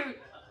be weird.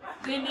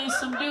 Then there's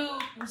some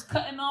dude who's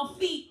cutting off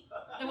feet,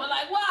 and we're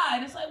like, why?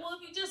 And it's like, well,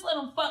 if you just let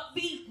them fuck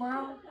feet,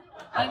 bro.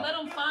 Like, let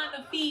them find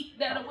the feet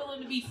that are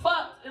willing to be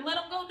fucked, and let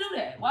them go do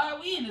that. Why are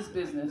we in this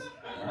business?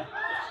 Yeah.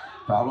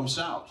 Problem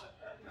solved.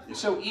 It's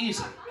so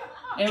easy.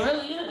 It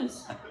really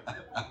is.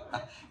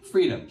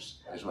 Freedoms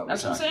is what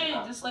That's we're what I'm talking saying.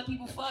 about. Just let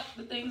people fuck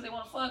the things they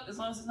want to fuck, as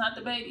long as it's not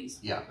the babies.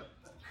 Yeah.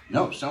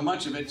 No, so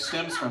much of it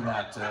stems from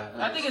that.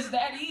 I think it's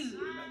that easy.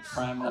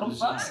 Primal Let them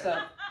desire. fuck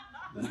stuff.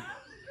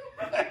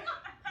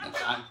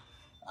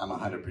 I'm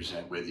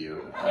 100% with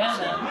you.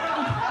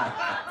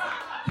 Yeah,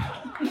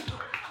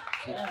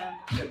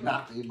 Could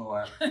not be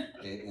more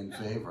in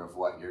favor of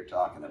what you're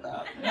talking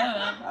about.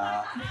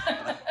 Yeah,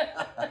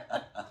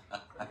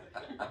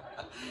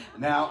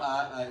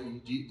 Now,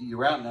 you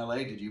were out in LA.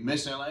 Did you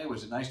miss LA?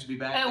 Was it nice to be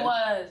back It there?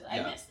 was.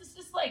 Yeah. I miss this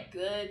just like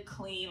good,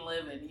 clean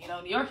living. You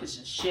know, New York is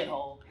just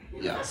shithole.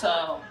 Yeah.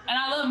 So, and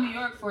I love New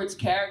York for its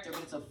character,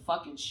 but it's a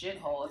fucking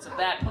shithole. It's a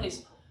bad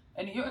place.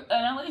 And New York,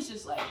 and LA is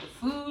just like, the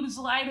food is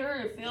lighter.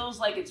 It feels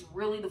like it's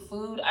really the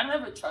food. I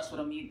never trust what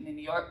I'm eating in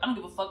New York. I don't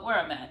give a fuck where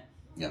I'm at.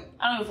 Yeah.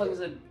 I don't give a fuck if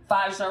it's a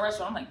 5-star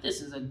restaurant. I'm like,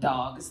 this is a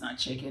dog. It's not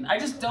chicken. I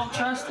just don't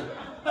trust it.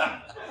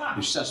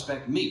 You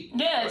suspect meat.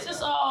 Yeah, it's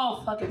just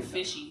all fucking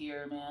fishy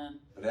here, man.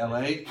 But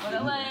LA?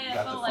 But LA, I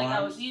got felt the like I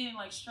farms? was eating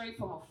like straight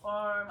from a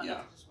farm. I Yeah.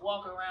 could just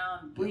walk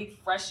around, breathe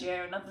fresh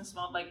air. Nothing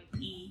smelled like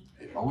pee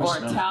It always or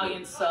smells Italian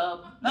good.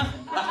 sub.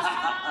 Nothing.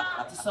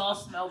 Just all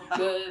smelled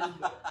good.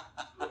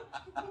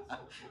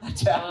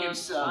 Italian It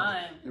was sub.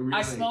 fine. Really?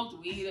 I smoked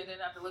weed and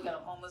didn't have to look at a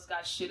homeless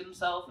guy shit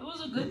himself. It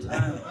was a good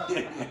time. Yeah,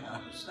 it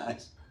was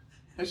nice.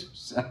 It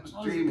sounds It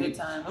was dreamy. a good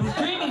time. It was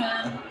dreamy,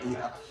 man.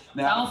 Yeah.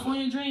 Now,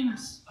 California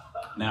dreams.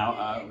 we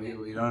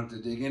don't have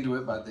to dig into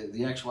it, but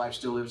the ex-wife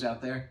still lives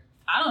out there?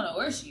 I don't know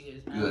where she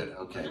is, man. Good.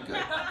 Okay,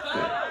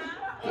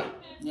 good.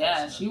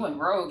 Yeah, she went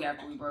rogue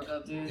after we broke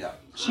up, dude. Yeah.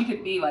 She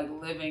could be like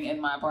living in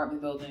my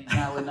apartment building and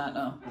I would not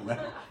know.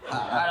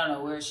 I don't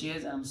know where she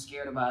is and I'm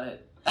scared about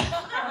it.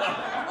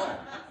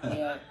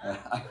 Yeah.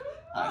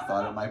 I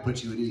thought it might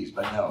put you at ease,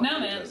 but no. No,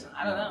 it man. doesn't.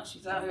 I don't know.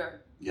 She's out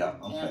here. Yeah,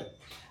 okay.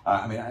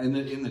 I mean,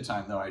 in the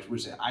time, though, I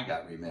would say I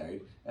got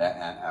remarried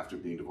after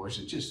being divorced.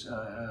 It's just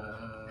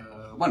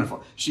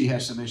wonderful. She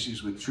has some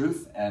issues with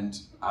truth, and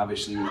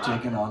obviously we've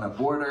taken on a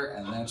border,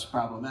 and that's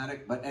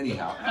problematic. But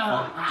anyhow,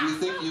 do you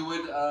think you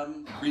would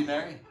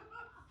remarry?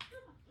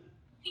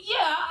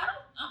 Yeah,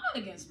 I'm not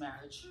against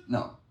marriage.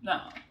 No.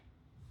 No.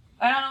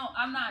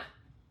 I'm not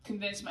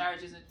convinced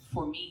marriage isn't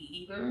for me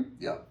either.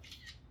 Yeah.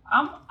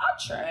 I'll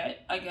try it,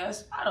 I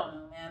guess. I don't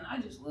know, man. I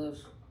just live.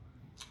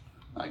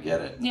 I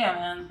get it. Yeah,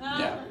 man.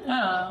 Yeah.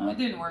 I don't know. It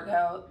didn't work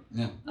out.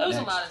 Yeah. There was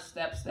Next. a lot of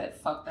steps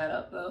that fucked that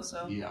up, though.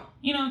 So, Yeah.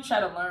 try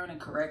to learn and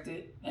correct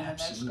it in the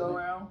next Absolutely. go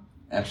around.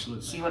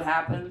 Absolutely. See what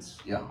happens.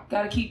 Yeah.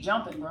 Gotta keep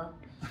jumping, bro.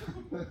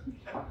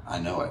 I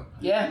know it.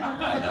 Yeah.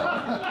 I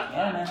know it.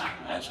 Yeah, man.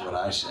 That's what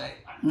I say.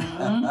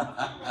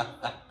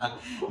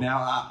 Mhm. Now,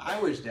 I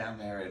was down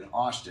there in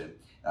Austin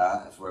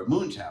for a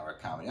Moon Tower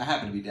comedy. I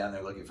happened to be down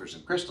there looking for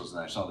some crystals,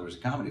 and I saw there was a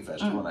comedy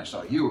festival, and I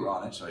saw you were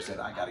on it, so I said,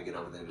 I got to get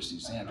over there to see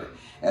Sandra.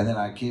 And then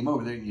I came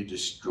over there, and you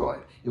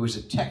destroyed. It was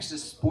a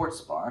Texas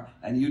sports bar,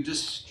 and you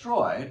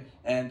destroyed,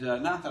 and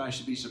not that I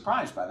should be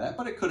surprised by that,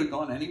 but it could have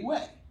gone any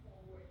way.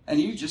 And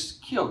you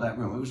just killed that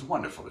room. It was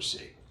wonderful to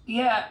see.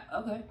 Yeah,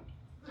 okay.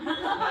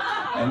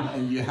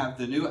 And you have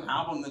the new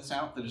album that's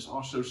out that is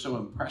also so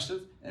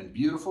impressive and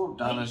beautiful,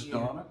 Donna's Thank you.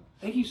 Daughter.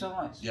 Thank you so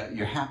much. Yeah,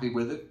 you're happy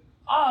with it?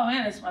 Oh,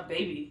 man, it's my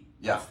baby.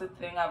 Yeah. That's the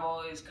thing I've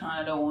always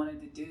kind of wanted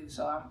to do.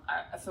 So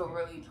I feel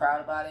really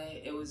proud about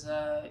it. It was,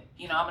 I'm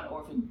an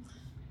orphan.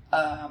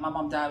 My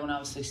mom died when I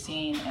was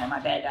 16, and my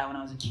dad died when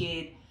I was a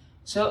kid.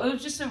 So it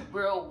was just a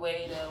real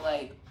way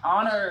to,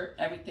 honor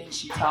everything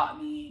she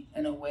taught me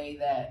in a way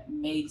that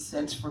made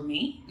sense for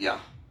me. Yeah.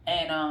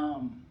 And,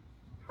 I'm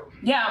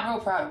real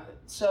proud of it.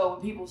 So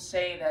when people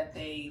say that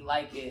they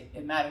like it,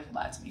 it matters a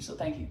lot to me. So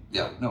thank you.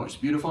 Yeah, no, it's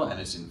beautiful and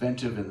it's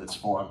inventive in its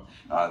form.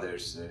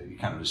 There's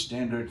kind of a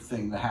standard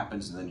thing that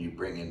happens, and then you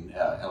bring in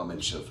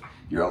elements of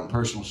your own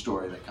personal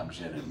story that comes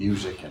in, and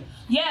music. And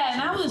Yeah,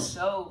 and that was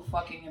so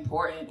fucking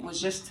important.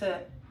 Was just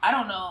to, I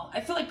don't know,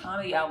 I feel like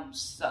comedy albums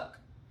suck.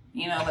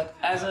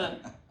 As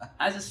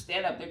a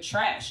stand-up, they're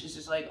trash. It's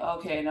just like,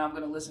 okay, now I'm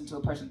gonna listen to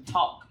a person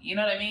talk. You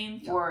know what I mean?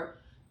 Yeah. For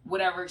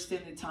whatever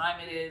extended time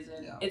it is,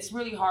 and Yeah. it's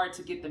really hard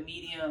to get the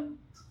medium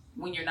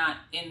when you're not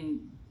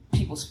in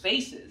people's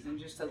faces and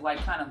just to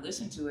kind of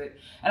listen to it.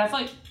 And I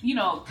feel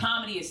like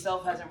comedy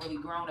itself hasn't really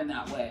grown in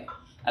that way.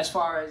 As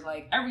far as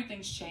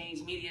everything's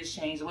changed, media's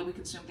changed, the way we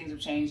consume things have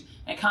changed,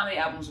 and comedy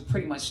albums have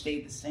pretty much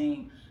stayed the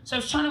same. So I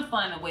was trying to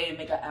find a way to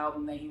make an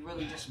album that you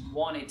really just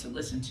wanted to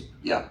listen to.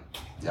 yeah.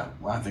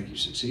 Well, I think you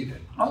succeeded.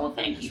 Oh, well,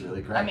 thank It's you.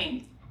 really great. I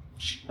mean,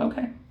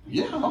 okay.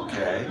 Yeah,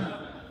 okay.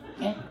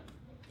 Yeah.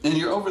 And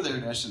you're over there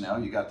at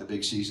SNL. You got the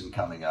big season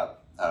coming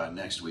up.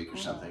 next week or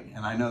something,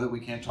 and I know that we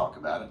can't talk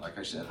about it. Like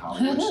I said,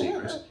 Hollywood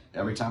secrets.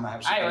 Every time I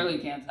have something, I really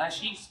can't.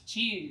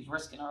 She's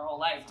risking her whole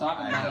life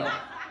talking about it.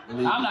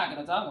 Believe I'm me, not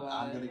gonna talk about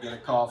I'm it. going to get a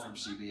call from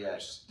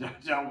CBS.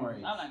 Don't worry.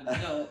 I'm not gonna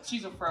do it.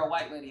 She's for a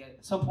white lady.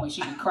 At some point,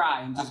 she can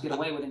cry and just get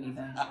away with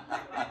anything.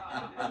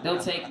 They'll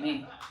take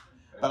me.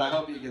 But I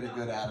hope you get a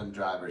good Adam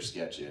Driver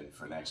sketch in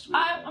for next week.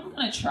 I'm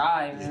gonna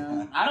try,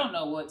 man. I don't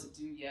know what to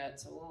do yet,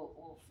 so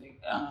we'll figure.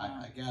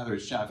 I gather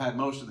it's. I've had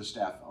most of the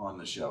staff on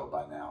the show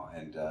by now,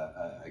 and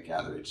I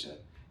gather it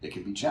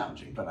can be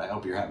challenging. But I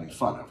hope you're having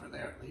fun over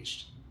there at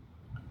least.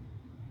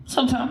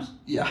 Sometimes.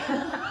 Yeah.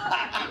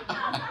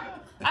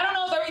 I don't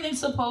know if everything's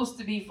supposed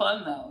to be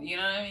fun though. You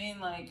know what I mean?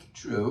 Like.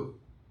 True.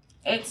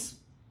 It's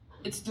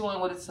doing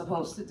what it's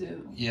supposed to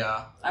do.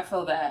 Yeah. I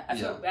feel that. I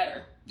feel Yeah.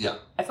 better. Yeah.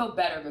 I feel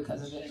better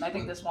because of it, and I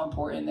think that's more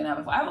important than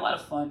having fun. I have a lot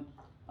of fun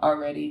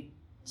already.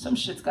 Some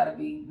shit's got to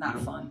be not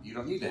fun. You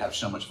don't need to have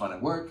so much fun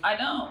at work. I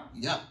know.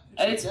 Yeah.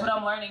 It's okay. but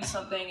I'm learning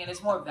something, and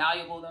it's more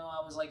valuable than when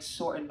I was like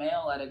sorting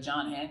mail at a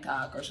John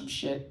Hancock or some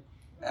shit.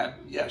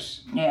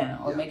 Yes. Yeah,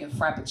 or Yeah. making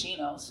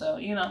frappuccino. So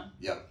Yeah.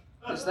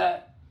 there's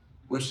that.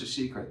 What's the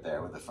secret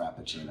there with the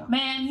Frappuccino?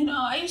 Man,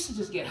 I used to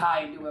just get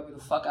high and do whatever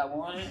the fuck I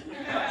wanted.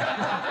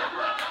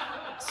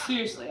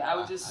 Seriously, I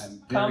would just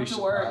I'm come very to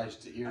work,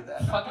 surprised to hear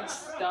that. fucking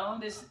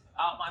stoned as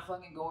out my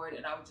fucking gourd,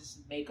 and I would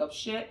just make up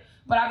shit.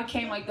 But I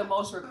became like the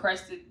most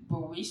requested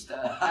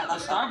barista at the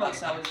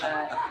Starbucks I was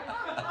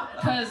at,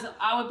 because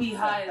I would be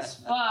high as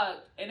fuck.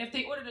 And if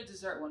they ordered a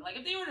dessert one, like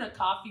if they ordered a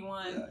coffee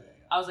one, Yeah.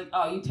 I was like,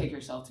 oh, you take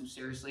yourself too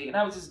seriously. And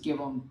I would just give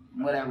them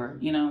whatever,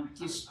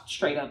 just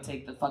straight up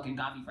take the fucking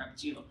coffee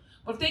frappuccino.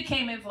 But if they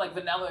came in for like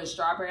vanilla or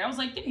strawberry, I was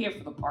like, they're here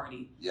for the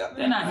party. Yeah.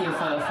 They're not here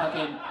for the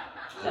fucking,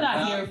 they're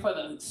not here for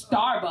the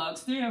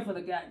Starbucks. They're here for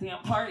the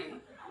goddamn party.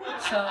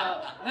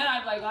 So then I'd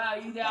be like, wow,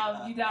 you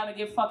down to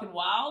get fucking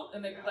wild?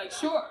 And they'd be like,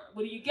 sure,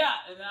 what do you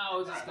got? And then I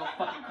would just go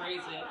fucking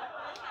crazy.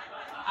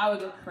 I would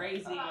go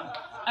crazy.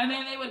 And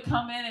then they would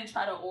come in and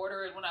try to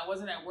order it when I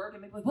wasn't at work,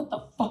 and they'd be like, what the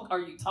fuck are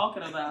you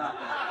talking about?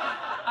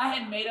 I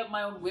had made up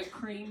my own whipped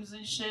creams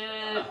and shit.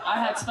 I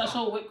had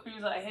special whipped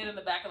creams that I hid in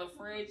the back of the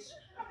fridge.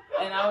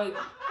 And I would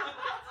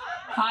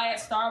high at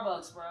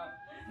Starbucks, bro.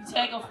 You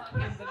take a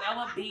fucking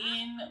vanilla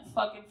bean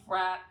fucking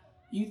frap,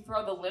 you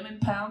throw the lemon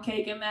pound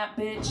cake in that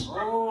bitch,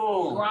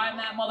 grind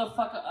that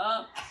motherfucker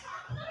up.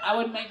 I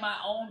would make my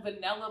own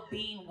vanilla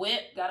bean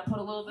whip. Gotta put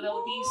a little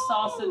vanilla bean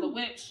sauce in the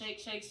whip. Shake,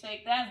 shake,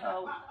 shake that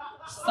hoe.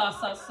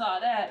 Saw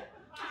that.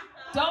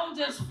 Don't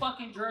just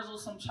fucking drizzle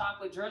some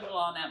chocolate drizzle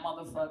on that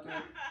motherfucker.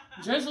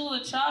 Drizzle the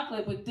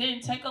chocolate, but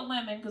then take a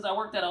lemon, because I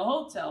worked at a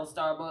hotel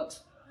Starbucks.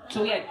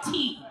 So we had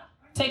tea.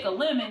 Take a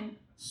lemon,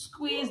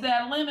 squeeze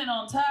that lemon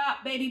on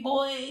top, baby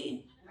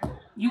boy.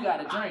 You got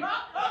a drink. Wow.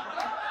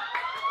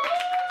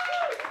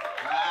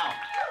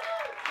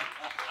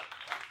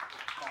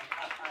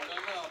 I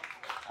don't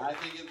know. I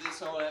think if this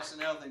whole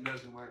SNL thing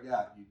doesn't work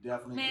out, you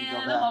definitely can Man, go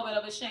I'm back. over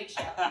of a shake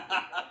shack.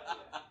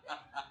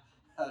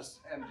 That's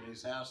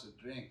MJ's house of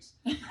drinks.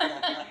 If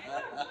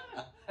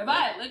I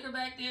had liquor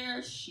back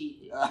there,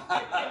 shit.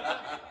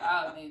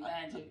 I would make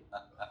magic.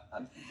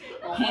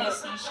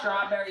 Hennessy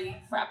strawberry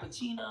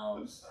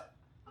frappuccinos.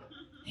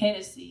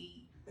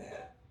 Hennessy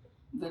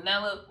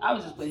vanilla. I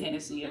would just put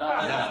Hennessy in all. All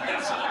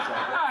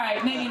right,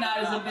 maybe not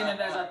as inventive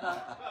as I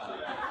thought.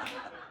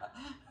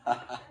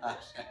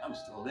 Sounds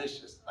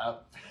delicious.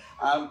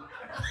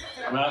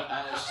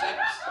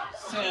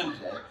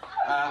 Sanjay,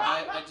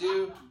 I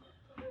do.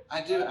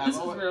 This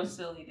is real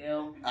silly,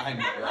 Dale. I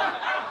know.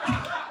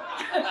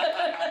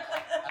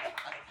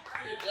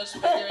 Just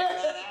figuring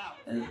that out.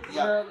 It's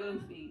Yeah. real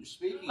goofy.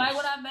 Speaking Like of-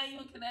 when I met you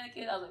in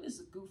Connecticut, I was like, this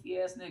is a goofy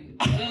ass nigga.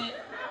 Then,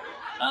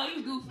 oh,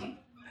 you goofy.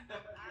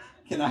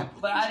 Can I?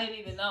 But I didn't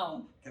even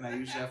know. Can I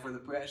use that for the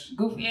press?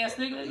 Goofy ass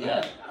nigga?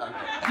 Yeah.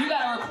 Okay. You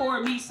gotta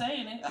record me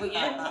saying it, but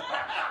yeah.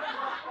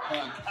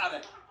 I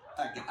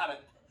got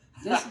it.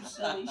 This some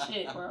silly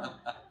shit, bro.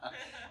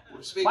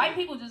 Speaking White of-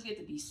 people just get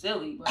to be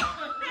silly, bro.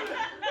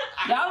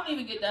 Y'all don't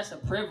even get that's a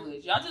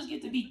privilege. Y'all just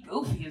get to be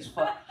goofy as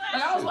fuck.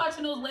 Like I was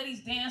watching those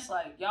ladies dance,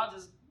 like y'all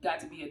just got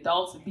to be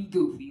adults and be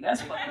goofy.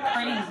 That's fucking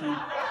crazy.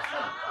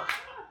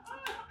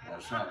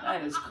 That's right.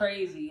 That is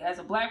crazy. As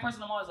a black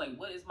person, I'm always like,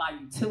 what is my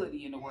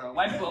utility in the world?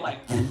 White people are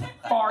like,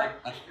 fart.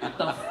 What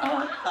the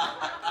fuck?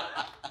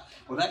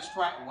 Well, that's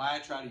why I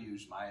try to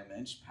use my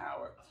immense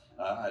power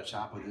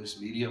atop of this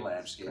media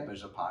landscape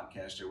as a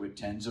podcaster with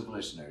tens of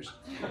listeners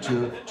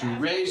to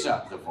raise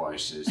up the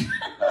voices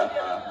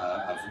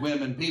of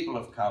women, people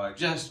of color,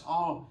 just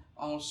all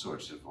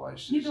sorts of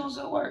voices. You doing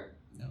good work.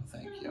 No,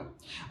 thank you.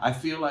 I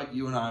feel like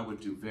you and I would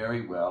do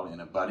very well in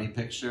a buddy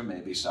picture,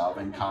 maybe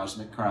solving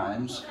cosmic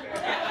crimes.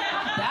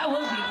 That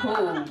would be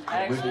cool,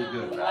 actually. Would be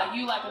good, right? Like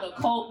you like an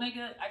occult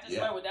nigga. I just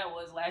Yeah. learned what that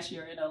was last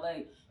year in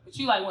LA. But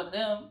you like one of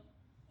them,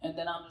 and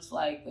then I'm just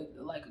like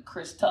a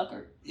Chris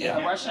Tucker. Yeah.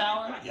 A Rush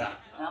Hour. Yeah.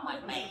 And I'm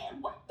like, man,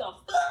 what the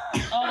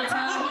fuck? All the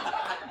time.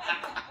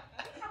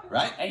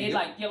 Right? And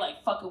you're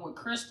like fucking with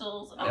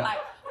crystals. And I'm Yeah. like,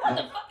 what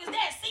the fuck is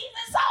that?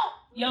 Seasoned salt?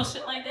 Yo,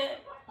 shit like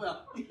that.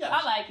 Well, yeah.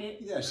 I like it.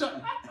 Yeah,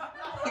 something.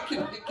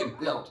 It can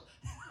build.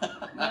 You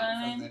know what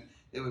I mean?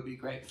 It would be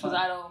great Because fun.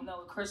 I don't know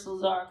what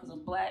crystals are because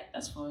I'm black.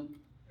 That's fun.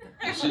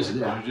 It's just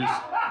they're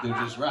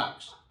just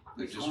rocks.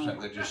 They're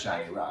just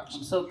shiny I'm rocks.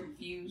 so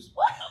confused.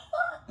 What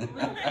the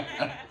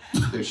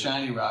fuck? They're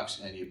shiny rocks,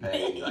 and you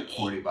pay like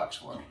 $40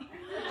 for them.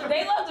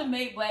 They love to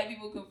make black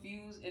people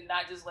confused and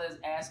not just let us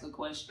ask a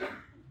question.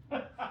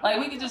 Like,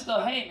 we could just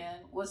go, hey, man,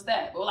 what's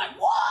that? But we're like,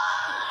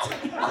 what?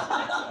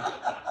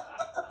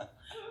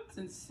 It's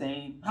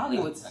insane.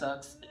 Hollywood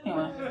sucks.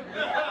 Anyway.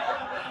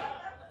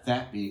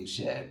 That being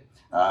said,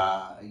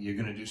 you're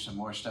going to do some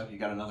more stuff. You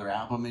got another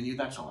album in you?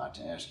 That's a lot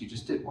to ask. You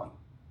just did one.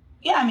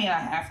 Yeah, I mean, I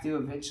have to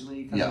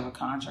eventually because Yeah. of a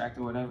contract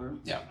or whatever.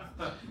 Yeah.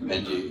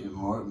 And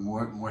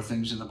more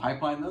things in the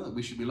pipeline, though, that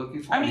we should be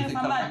looking for? I mean, Anything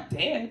if I'm coming not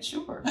dead,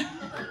 sure.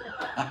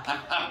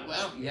 up?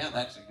 Well, yeah,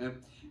 that's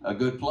a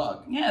good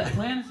plug. Yeah, the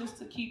plan is just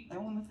to keep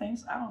doing the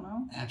things. I don't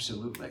know.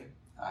 Absolutely.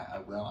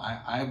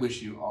 I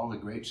wish you all the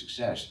great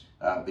success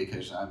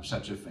because I'm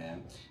such a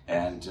fan,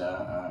 and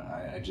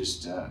I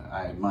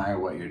admire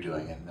what you're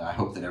doing, and I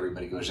hope that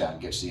everybody goes out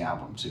and gets the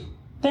album too.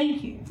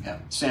 Thank you. Yeah,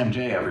 Sam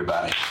J,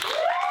 everybody.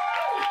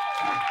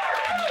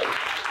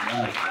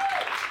 Wonderful.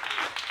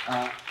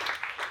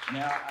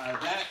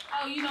 That.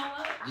 Oh, you know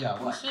what? Yeah,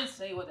 what? We should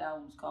say what the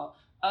album's called.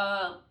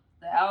 The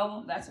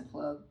album, that's a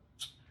plug.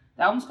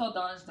 The album's called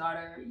Donna's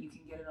Daughter. You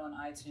can get it on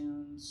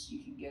iTunes.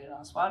 You can get it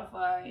on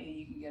Spotify.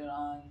 You can get it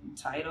on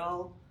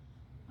Tidal.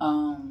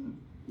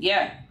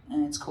 Yeah,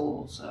 and it's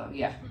cool. So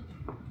yeah.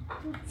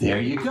 There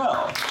you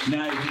go.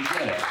 Now you can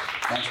get it.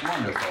 That's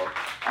wonderful.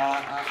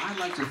 I'd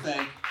like to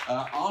thank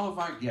all of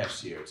our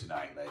guests here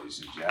tonight,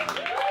 ladies and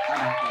gentlemen.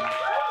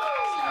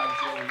 Sarah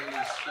J.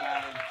 Lilli,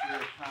 Stein,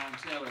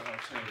 Taylor,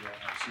 Ortega,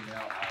 and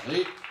Chanel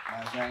Ali.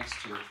 Thanks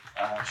to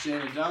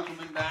Shayna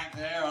Dunkelman back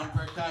there on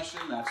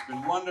percussion. That's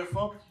been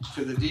wonderful.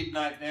 To the Deep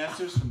Night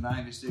Dancers from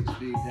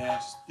 96B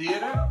Dance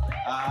Theater.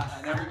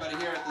 And everybody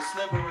here at the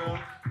Slipper Room.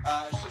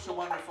 It's such a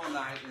wonderful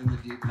night in the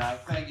Deep Night.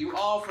 Thank you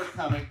all for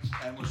coming,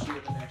 and we'll see you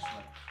at the next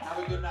one. Have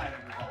a good night,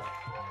 everybody.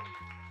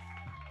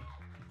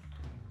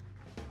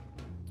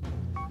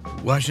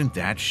 Wasn't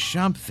that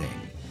something?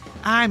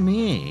 I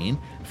mean,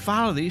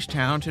 follow these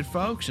talented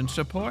folks and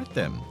support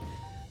them.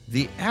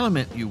 The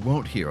element you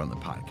won't hear on the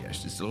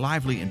podcast is the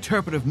lively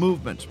interpretive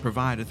movements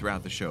provided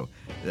throughout the show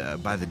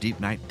by the Deep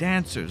Night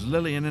Dancers,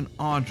 Lillian and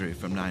Audrey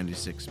from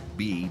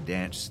 96B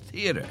Dance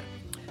Theater.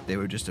 They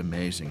were just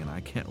amazing, and I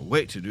can't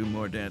wait to do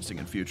more dancing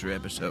in future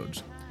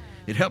episodes.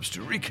 It helps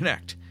to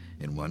reconnect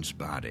in one's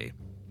body.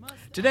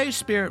 Today's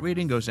spirit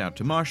reading goes out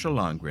to Marshall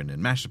Longren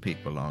in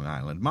Massapequa, Long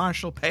Island.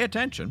 Marshall, pay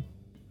attention.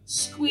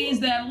 Squeeze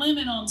that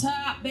lemon on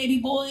top, baby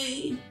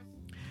boy.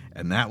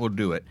 And that will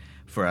do it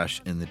for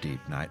us in the Deep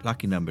Night.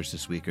 Lucky numbers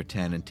this week are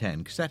 10 and 10,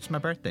 because that's my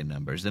birthday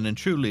numbers, and in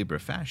true Libra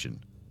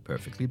fashion,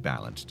 perfectly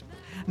balanced.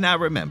 Now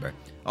remember,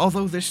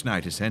 although this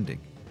night is ending,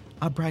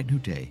 a bright new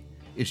day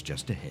is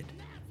just ahead.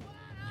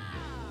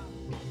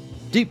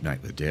 Deep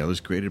Night with Dale is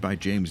created by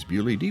James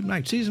Bewley. Deep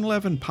Night Season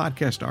 11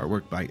 podcast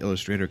artwork by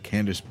illustrator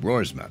Candace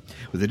Broersma,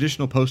 with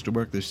additional poster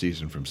work this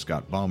season from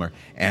Scott Ballmer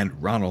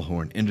and Ronald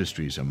Horn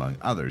Industries, among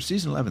others.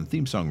 Season 11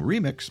 theme song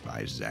remix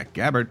by Zach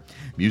Gabbard.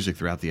 Music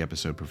throughout the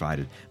episode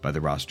provided by the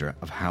roster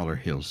of Howler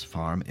Hills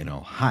Farm in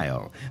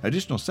Ohio.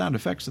 Additional sound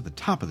effects at the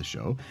top of the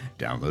show,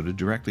 downloaded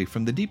directly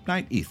from the Deep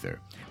Night Ether.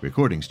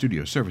 Recording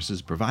studio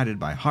services provided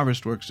by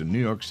Harvest Works in New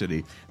York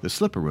City. The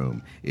Slipper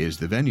Room is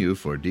the venue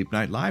for Deep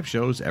Night live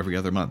shows every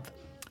other month.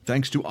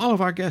 Thanks to all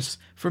of our guests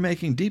for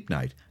making Deep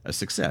Night a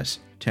success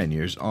 10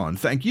 years on.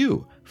 Thank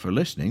you for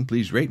listening.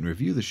 Please rate and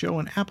review the show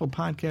on Apple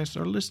Podcasts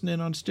or listen in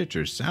on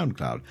Stitcher,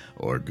 SoundCloud,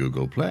 or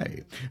Google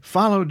Play.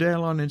 Follow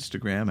Dale on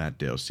Instagram at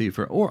Dale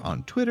Seifer or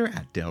on Twitter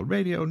at Dale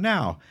Radio.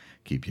 Now,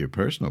 keep your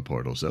personal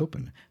portals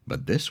open,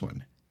 but this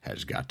one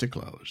has got to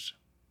close.